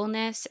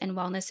mindfulness and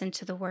wellness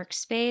into the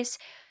workspace.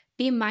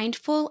 Be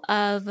mindful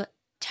of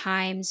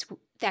times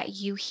that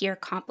you hear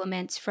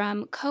compliments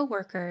from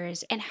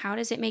coworkers and how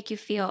does it make you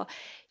feel?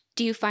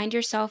 Do you find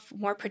yourself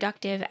more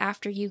productive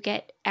after you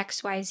get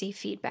XYZ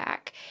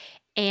feedback?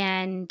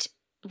 And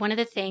one of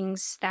the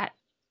things that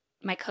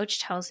my coach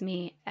tells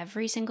me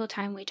every single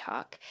time we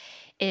talk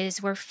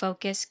is where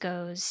focus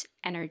goes,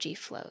 energy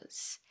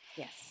flows.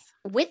 Yes.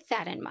 With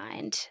that in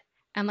mind,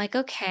 I'm like,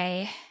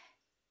 okay,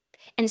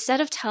 instead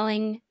of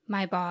telling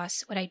my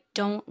boss what I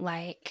don't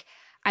like,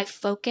 I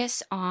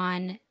focus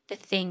on the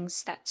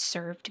things that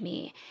served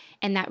me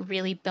and that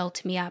really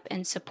built me up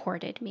and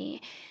supported me.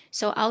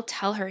 So I'll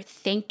tell her,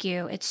 thank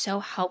you. It's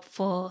so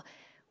helpful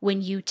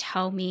when you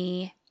tell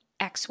me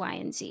X, Y,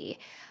 and Z.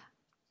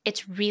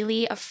 It's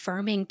really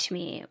affirming to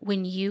me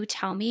when you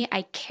tell me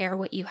I care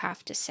what you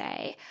have to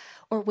say,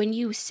 or when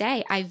you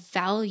say I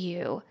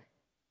value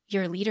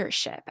your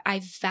leadership. I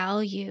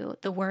value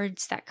the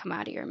words that come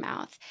out of your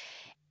mouth.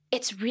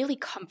 It's really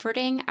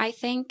comforting, I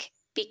think,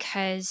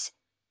 because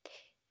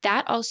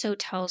that also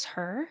tells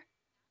her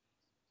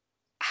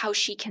how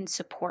she can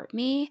support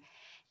me.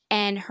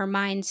 And her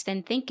mind's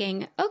then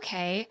thinking,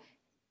 okay,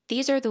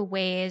 these are the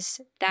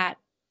ways that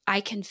I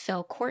can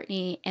fill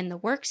Courtney in the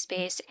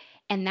workspace,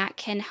 and that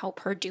can help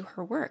her do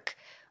her work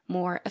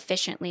more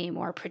efficiently,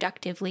 more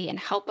productively, and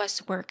help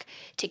us work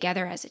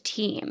together as a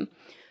team,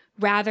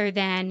 rather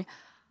than,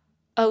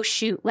 oh,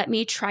 shoot, let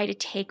me try to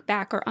take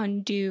back or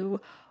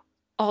undo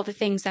all the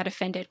things that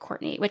offended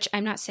Courtney, which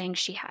I'm not saying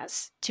she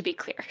has, to be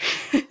clear.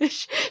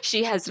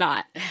 She has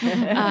not.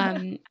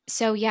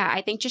 So yeah,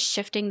 I think just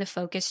shifting the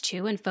focus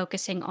too and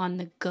focusing on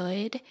the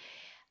good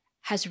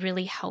has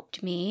really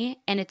helped me.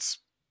 And it's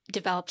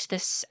developed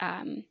this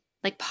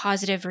like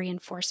positive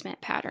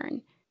reinforcement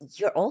pattern.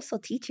 You're also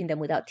teaching them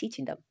without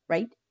teaching them,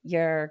 right?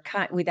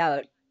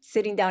 Without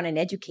sitting down and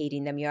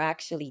educating them, you're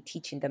actually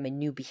teaching them a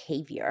new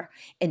behavior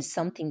and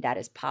something that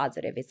is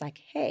positive. It's like,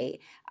 hey,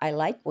 I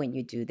like when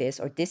you do this,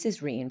 or this is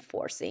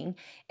reinforcing.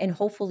 And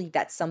hopefully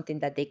that's something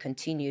that they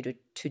continue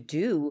to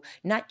do,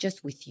 not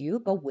just with you,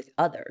 but with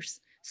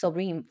others. So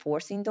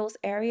reinforcing those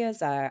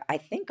areas I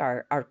think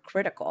are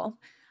critical,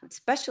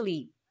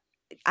 especially,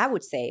 I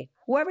would say,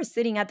 whoever's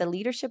sitting at the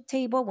leadership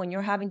table when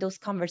you're having those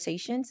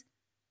conversations,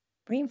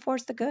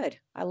 reinforce the good.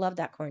 I love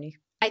that, Courtney.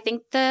 I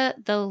think the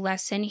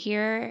lesson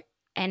here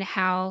and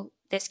how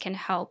this can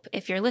help,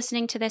 if you're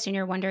listening to this and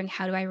you're wondering,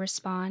 how do I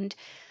respond?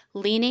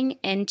 Leaning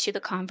into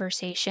the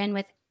conversation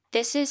with,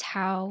 this is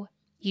how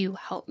you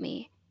help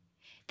me.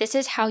 This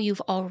is how you've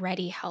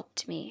already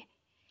helped me.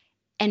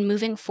 And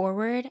moving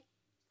forward,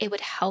 it would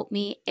help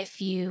me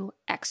if you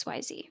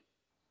XYZ.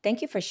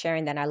 Thank you for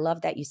sharing that. I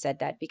love that you said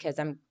that because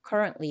I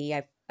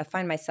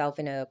find myself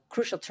in a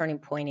crucial turning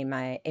point in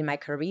my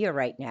career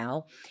right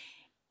now.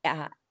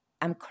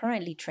 I'm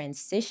currently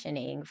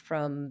transitioning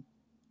from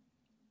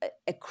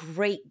a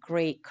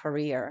great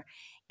career.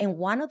 And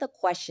one of the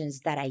questions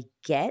that I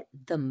get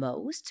the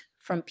most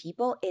from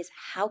people is,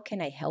 how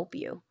can I help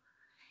you?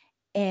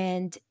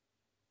 And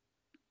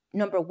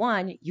number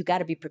one, you got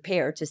to be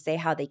prepared to say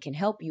how they can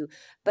help you.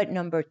 But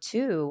number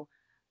two,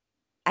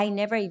 I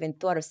never even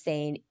thought of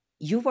saying,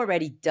 you've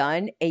already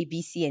done A,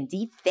 B, C, and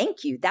D.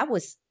 Thank you. That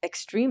was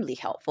extremely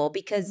helpful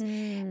because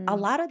a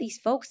lot of these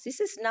folks, this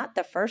is not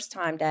the first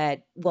time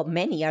that, well,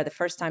 many are the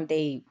first time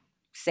they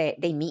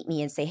meet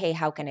me and say, hey,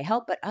 how can I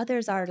help? But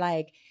others are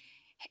like,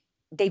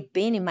 they've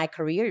been in my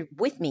career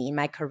with me in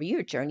my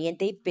career journey, and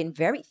they've been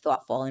very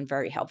thoughtful and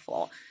very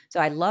helpful. So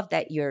I love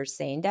that you're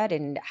saying that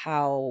and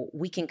how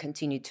we can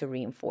continue to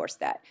reinforce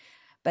that.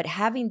 But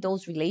having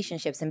those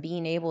relationships and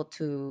being able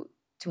to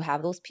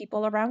have those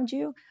people around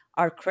you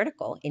are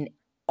critical in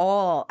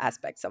all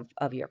aspects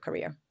of your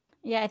career.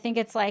 Yeah, I think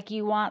it's like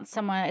you want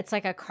someone, it's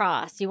like a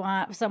cross. You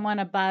want someone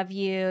above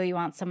you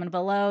want someone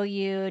below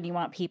you, and you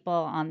want people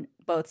on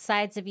both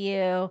sides of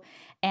you.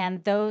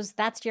 And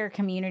that's your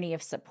community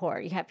of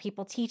support. You have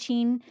people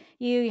teaching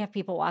you have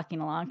people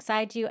walking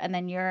alongside you, and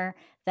then you're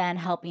then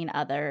helping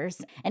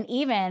others. And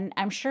even,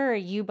 I'm sure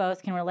you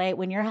both can relate,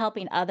 when you're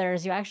helping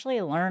others, you actually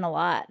learn a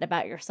lot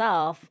about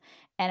yourself,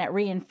 and it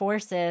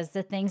reinforces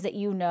the things that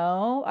you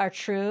know are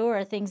true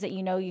or things that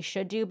you know you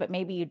should do, but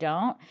maybe you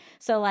don't.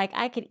 So like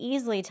I could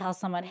easily tell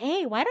someone,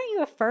 hey, why don't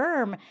you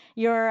affirm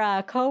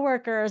your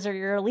coworkers or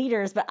your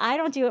leaders? But I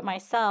don't do it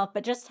myself.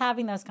 But just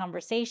having those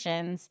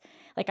conversations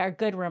like are a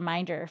good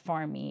reminder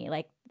for me.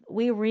 Like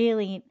we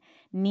really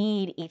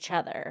need each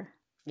other.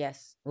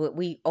 Yes,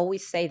 we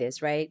always say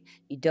this, right?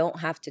 You don't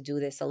have to do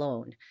this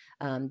alone.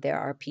 There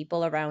are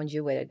people around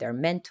you, whether they're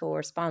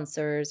mentors,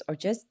 sponsors, or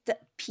just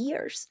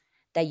peers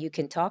that you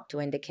can talk to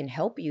and that can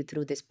help you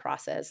through this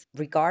process,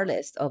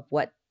 regardless of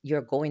what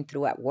you're going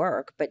through at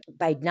work. But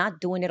by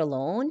not doing it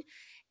alone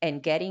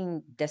and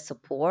getting the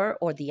support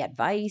or the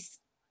advice,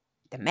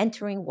 the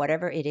mentoring,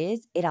 whatever it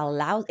is, it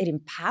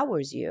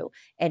empowers you,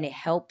 and it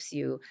helps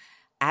you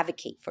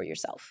advocate for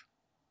yourself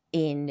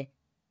in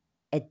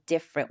a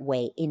different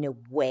way, in a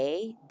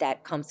way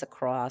that comes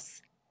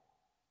across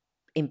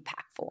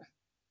impactful,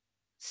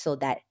 so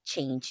that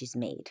change is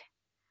made.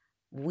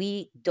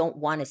 We don't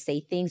want to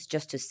say things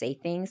just to say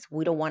things.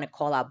 We don't want to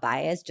call out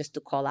bias just to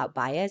call out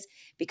bias,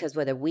 because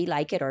whether we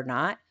like it or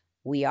not,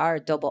 we are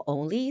double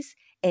onlys,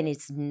 and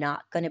it's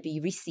not going to be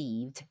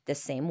received the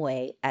same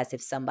way as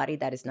if somebody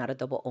that is not a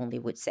double only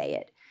would say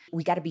it.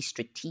 We got to be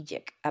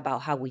strategic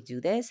about how we do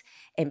this,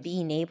 and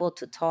being able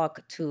to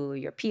talk to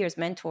your peers,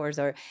 mentors,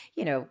 or,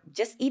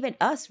 just even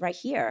us right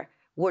here.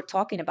 We're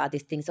talking about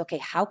these things. Okay,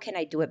 how can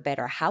I do it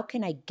better? How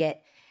can I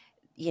get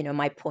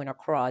my point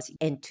across?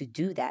 And to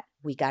do that,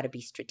 we got to be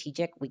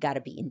strategic, we got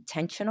to be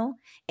intentional,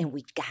 and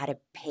we got to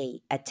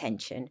pay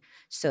attention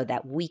so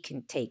that we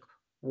can take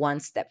one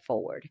step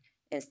forward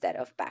instead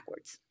of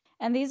backwards.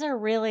 And these are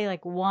really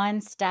like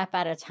one step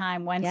at a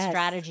time, one Yes.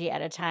 strategy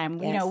at a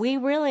time. Yes. We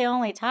really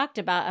only talked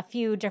about a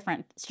few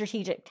different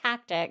strategic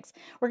tactics.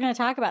 We're going to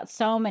talk about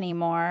so many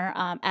more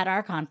at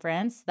our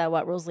conference, the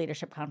What Rules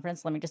Leadership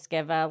Conference. Let me just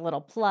give a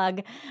little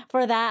plug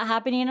for that,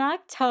 happening in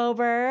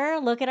October.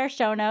 Look at our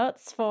show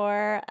notes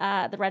for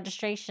the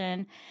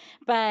registration.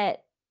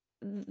 But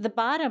the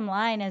bottom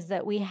line is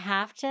that we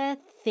have to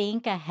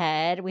think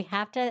ahead. We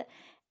have to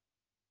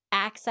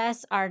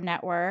access our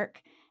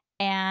network,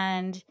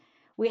 and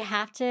we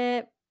have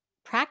to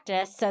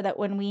practice so that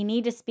when we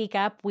need to speak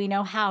up, we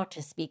know how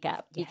to speak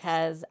up. Yes.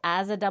 Because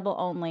as a double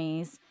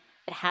onlys,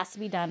 it has to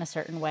be done a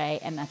certain way,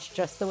 and that's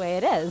just the way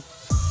it is.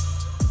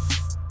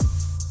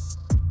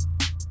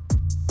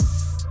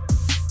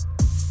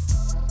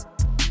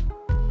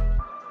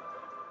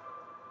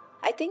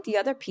 I think the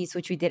other piece,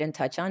 which we didn't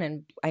touch on,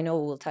 and I know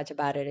we'll touch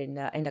about it in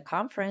the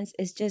conference,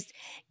 is just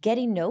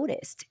getting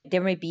noticed.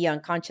 There may be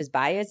unconscious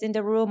bias in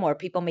the room, or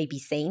people may be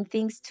saying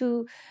things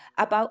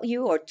about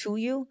you or to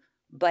you,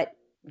 but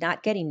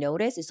not getting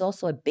noticed is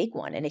also a big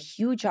one and a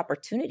huge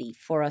opportunity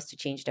for us to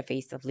change the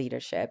face of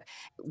leadership.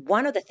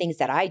 One of the things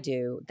that I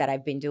do, that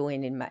I've been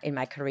doing in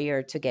my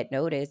career to get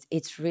noticed,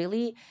 it's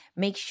really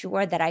make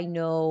sure that I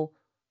know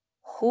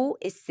who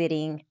is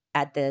sitting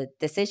at the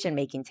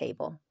decision-making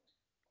table.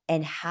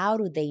 And how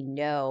do they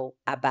know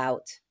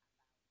about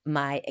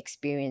my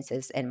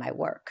experiences and my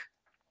work?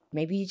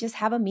 Maybe you just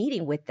have a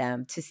meeting with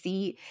them to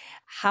see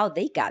how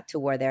they got to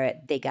where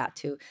they got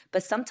to.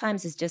 But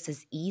sometimes it's just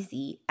as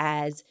easy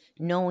as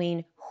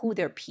knowing who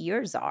their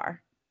peers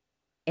are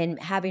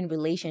and having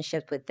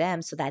relationships with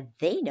them so that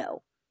they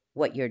know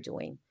what you're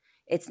doing.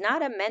 It's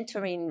not a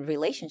mentoring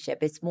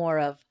relationship. It's more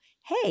of,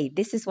 hey,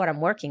 this is what I'm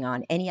working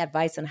on. Any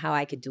advice on how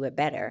I could do it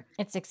better?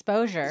 It's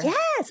exposure.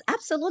 Yes,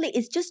 absolutely.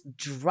 It's just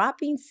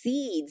dropping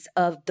seeds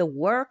of the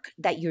work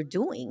that you're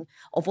doing,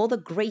 of all the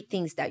great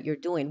things that you're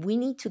doing. We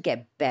need to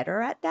get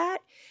better at that,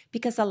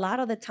 because a lot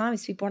of the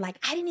times people are like,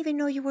 I didn't even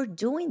know you were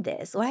doing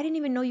this, or I didn't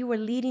even know you were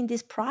leading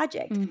this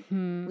project.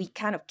 Mm-hmm. We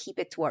kind of keep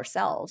it to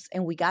ourselves,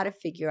 and we got to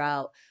figure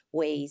out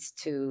ways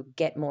to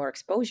get more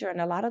exposure. And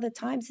a lot of the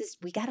times is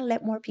we got to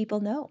let more people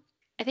know.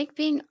 I think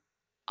being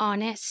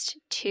honest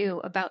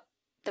too about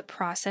the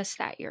process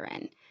that you're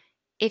in.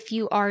 If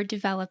you are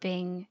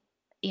developing,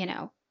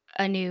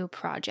 a new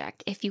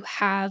project, if you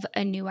have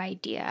a new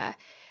idea,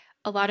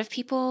 a lot of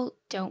people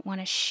don't want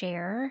to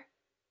share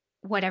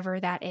whatever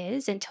that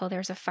is until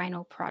there's a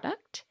final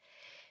product.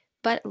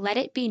 but let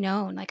it be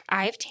known, like,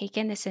 I've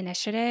taken this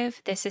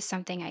initiative. This is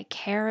something I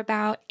care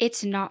about.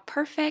 It's not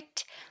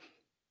perfect.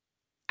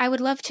 I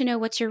would love to know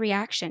what's your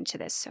reaction to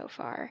this so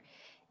far.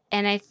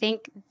 And I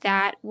think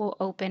that will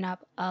open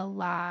up a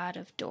lot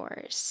of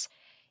doors,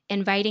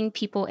 inviting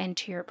people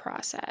into your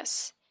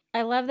process.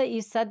 I love that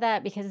you said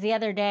that, because the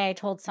other day I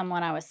told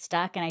someone I was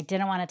stuck and I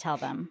didn't want to tell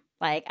them.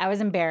 Like, I was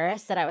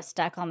embarrassed that I was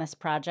stuck on this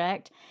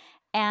project.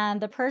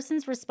 And the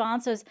person's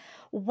response was,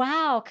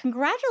 wow,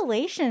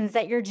 congratulations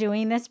that you're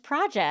doing this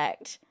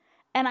project.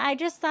 And I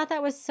just thought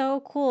that was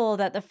so cool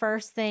that the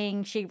first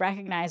thing she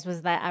recognized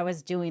was that I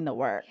was doing the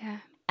work. Yeah.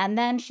 And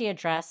then she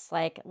addressed,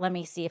 like, let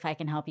me see if I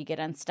can help you get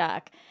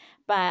unstuck.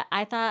 But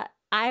I thought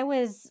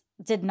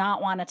did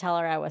not want to tell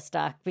her I was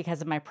stuck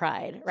because of my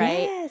pride,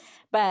 right? Yes.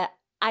 But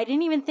I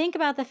didn't even think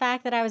about the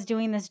fact that I was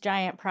doing this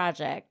giant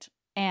project.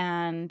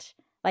 And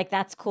like,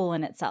 that's cool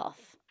in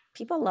itself.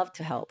 People love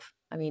to help.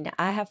 I mean,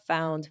 I have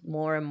found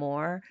more and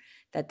more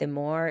that the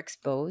more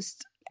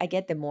exposed I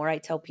get, the more I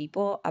tell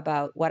people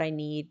about what I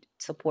need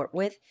support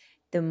with,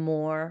 the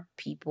more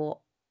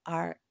people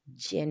are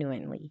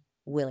genuinely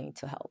willing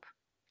to help.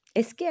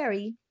 It's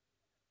scary,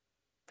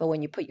 but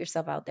when you put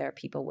yourself out there,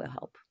 people will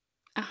help.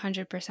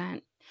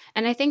 100%.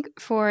 And I think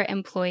for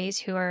employees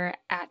who are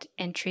at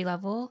entry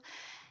level,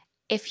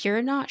 if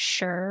you're not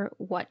sure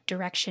what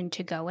direction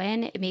to go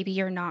in, maybe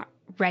you're not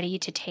ready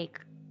to take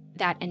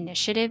that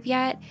initiative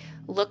yet,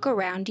 look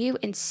around you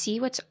and see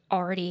what's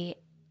already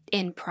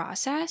in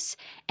process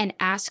and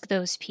ask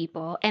those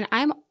people. And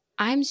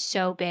I'm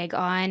so big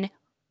on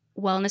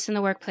wellness in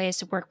the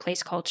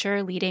workplace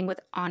culture, leading with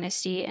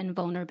honesty and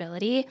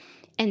vulnerability,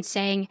 and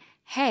saying,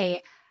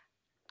 hey,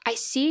 I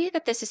see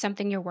that this is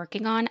something you're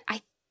working on.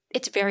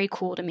 It's very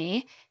cool to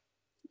me,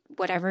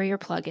 whatever your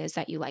plug is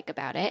that you like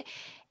about it,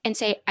 and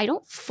say, I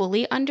don't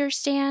fully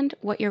understand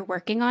what you're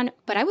working on,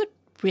 but I would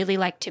really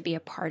like to be a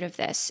part of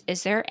this.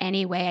 Is there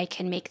any way I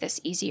can make this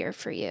easier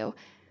for you?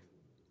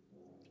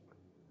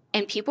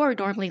 And people are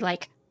normally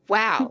like,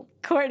 wow.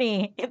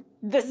 Courtney,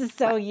 this is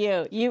so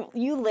you.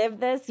 You live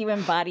this, you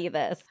embody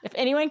this. If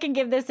anyone can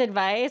give this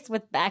advice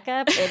with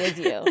backup, it is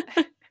you.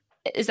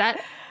 Is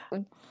that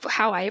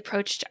how I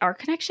approached our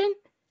connection?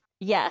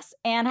 Yes,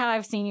 and how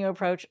I've seen you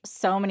approach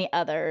so many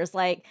others.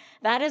 Like,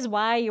 that is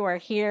why you are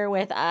here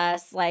with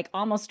us, like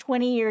almost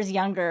 20 years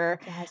younger,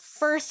 Yes.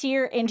 first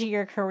year into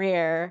your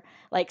career,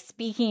 like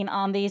speaking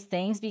on these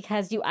things,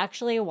 because you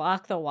actually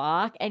walk the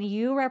walk and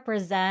you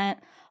represent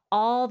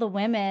all the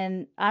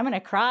women. I'm going to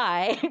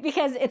cry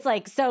because it's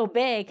like so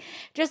big,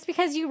 just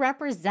because you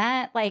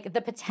represent like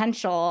the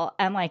potential,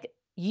 and like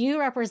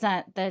you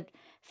represent the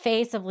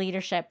face of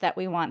leadership that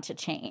we want to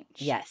change.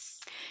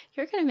 Yes.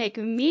 You're going to make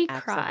me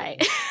cry.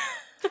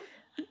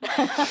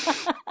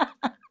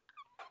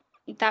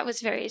 That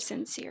was very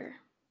sincere.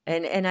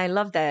 And I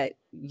love that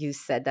you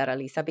said that,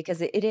 Alisa,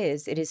 because it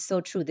is so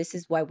true. This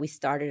is why we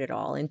started it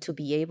all. And to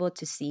be able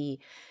to see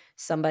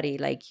somebody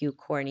like you,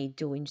 Courtney,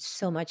 doing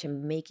so much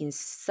and making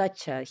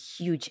such a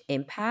huge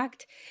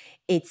impact,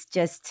 it's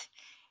just,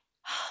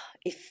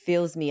 it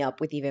fills me up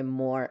with even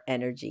more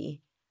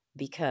energy,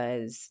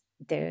 because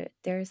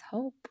there's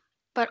hope.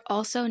 But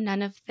also,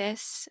 none of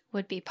this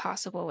would be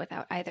possible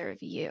without either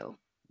of you.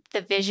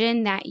 The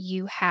vision that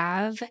you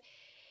have,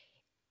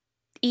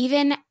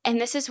 and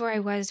this is where I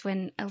was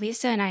when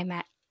Alisa and I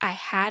met. I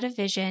had a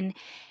vision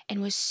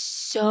and was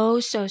so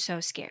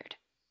scared.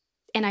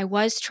 And I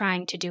was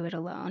trying to do it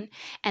alone.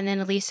 And then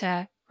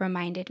Alisa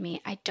reminded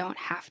me, I don't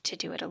have to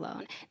do it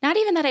alone. Not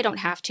even that I don't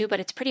have to, but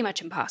it's pretty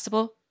much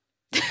impossible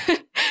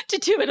to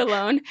do it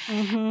alone.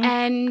 Mm-hmm.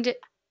 And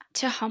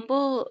to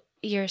humble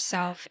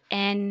yourself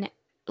and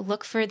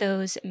look for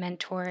those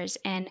mentors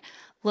and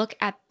look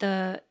at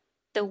the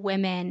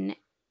women.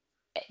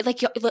 Like,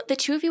 the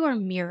two of you are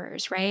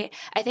mirrors, right?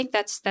 I think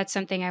that's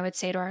something I would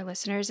say to our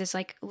listeners is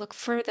like, look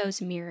for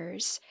those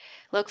mirrors.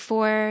 Look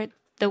for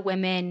the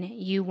women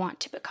you want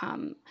to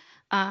become.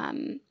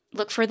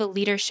 Look for the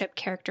leadership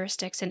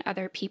characteristics in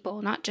other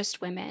people, not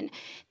just women,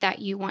 that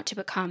you want to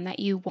become, that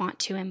you want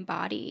to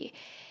embody.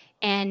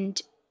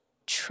 And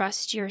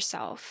trust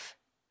yourself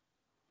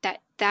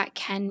that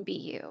can be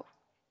you.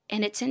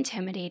 And it's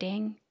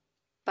intimidating,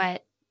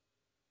 but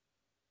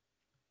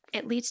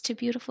it leads to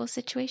beautiful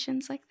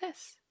situations like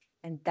this.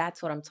 And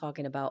that's what I'm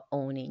talking about,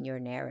 owning your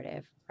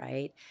narrative,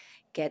 right?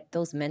 Get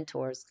those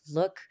mentors.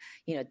 Look,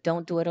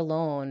 don't do it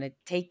alone.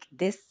 Take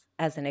this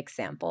as an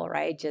example,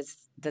 right?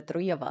 Just the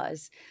three of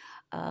us,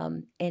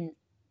 and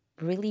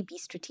really be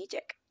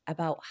strategic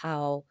about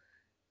how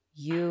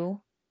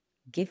you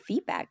give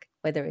feedback,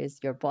 whether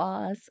it's your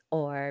boss,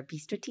 or be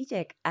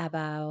strategic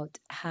about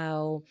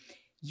how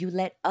you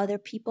let other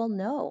people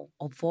know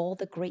of all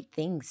the great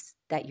things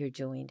that you're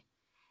doing,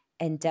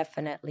 and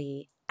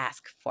definitely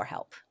ask for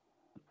help.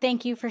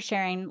 Thank you for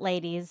sharing,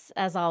 ladies,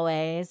 as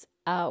always.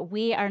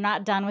 We are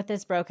not done with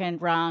this broken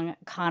rung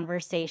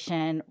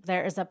conversation.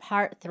 There is a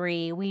part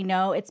 3. We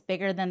know it's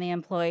bigger than the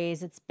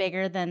employees. It's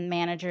bigger than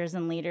managers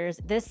and leaders.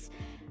 This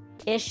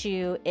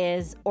issue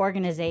is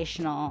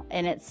organizational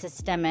and it's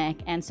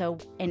systemic. And so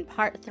in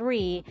part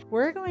 3,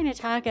 we're going to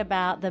talk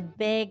about the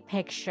big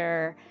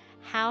picture,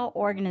 how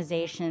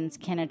organizations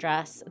can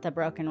address the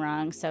broken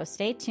rung. So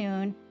stay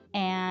tuned,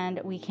 and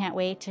we can't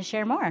wait to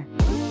share more.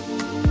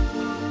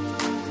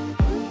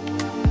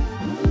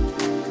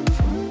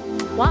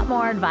 Want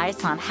more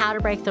advice on how to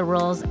break the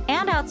rules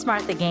and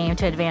outsmart the game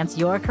to advance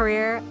your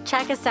career?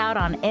 Check us out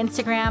on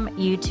Instagram,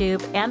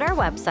 YouTube, and our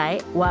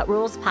website,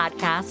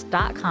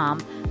 whatrulespodcast.com,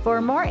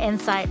 for more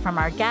insight from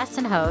our guests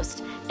and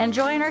hosts, and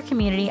join our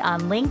community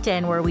on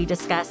LinkedIn, where we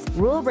discuss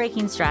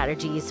rule-breaking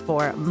strategies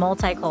for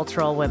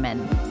multicultural women.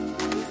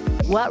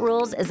 What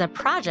Rules is a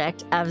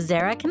project of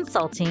Zara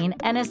Consulting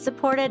and is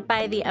supported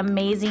by the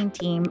amazing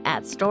team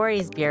at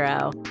Stories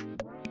Bureau.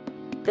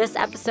 This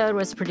episode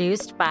was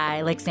produced by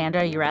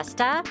Alexandra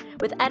Uresta,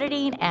 with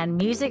editing and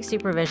music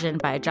supervision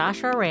by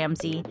Joshua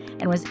Ramsey,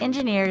 and was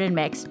engineered and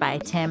mixed by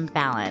Tim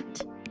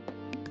Ballant.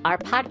 Our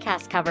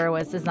podcast cover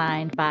was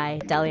designed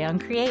by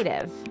DeLeon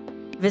Creative.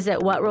 Visit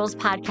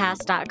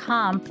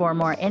whatrulespodcast.com for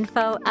more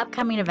info,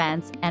 upcoming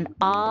events, and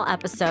all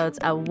episodes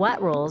of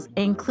What Rules,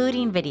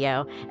 including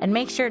video, and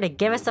make sure to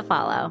give us a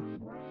follow.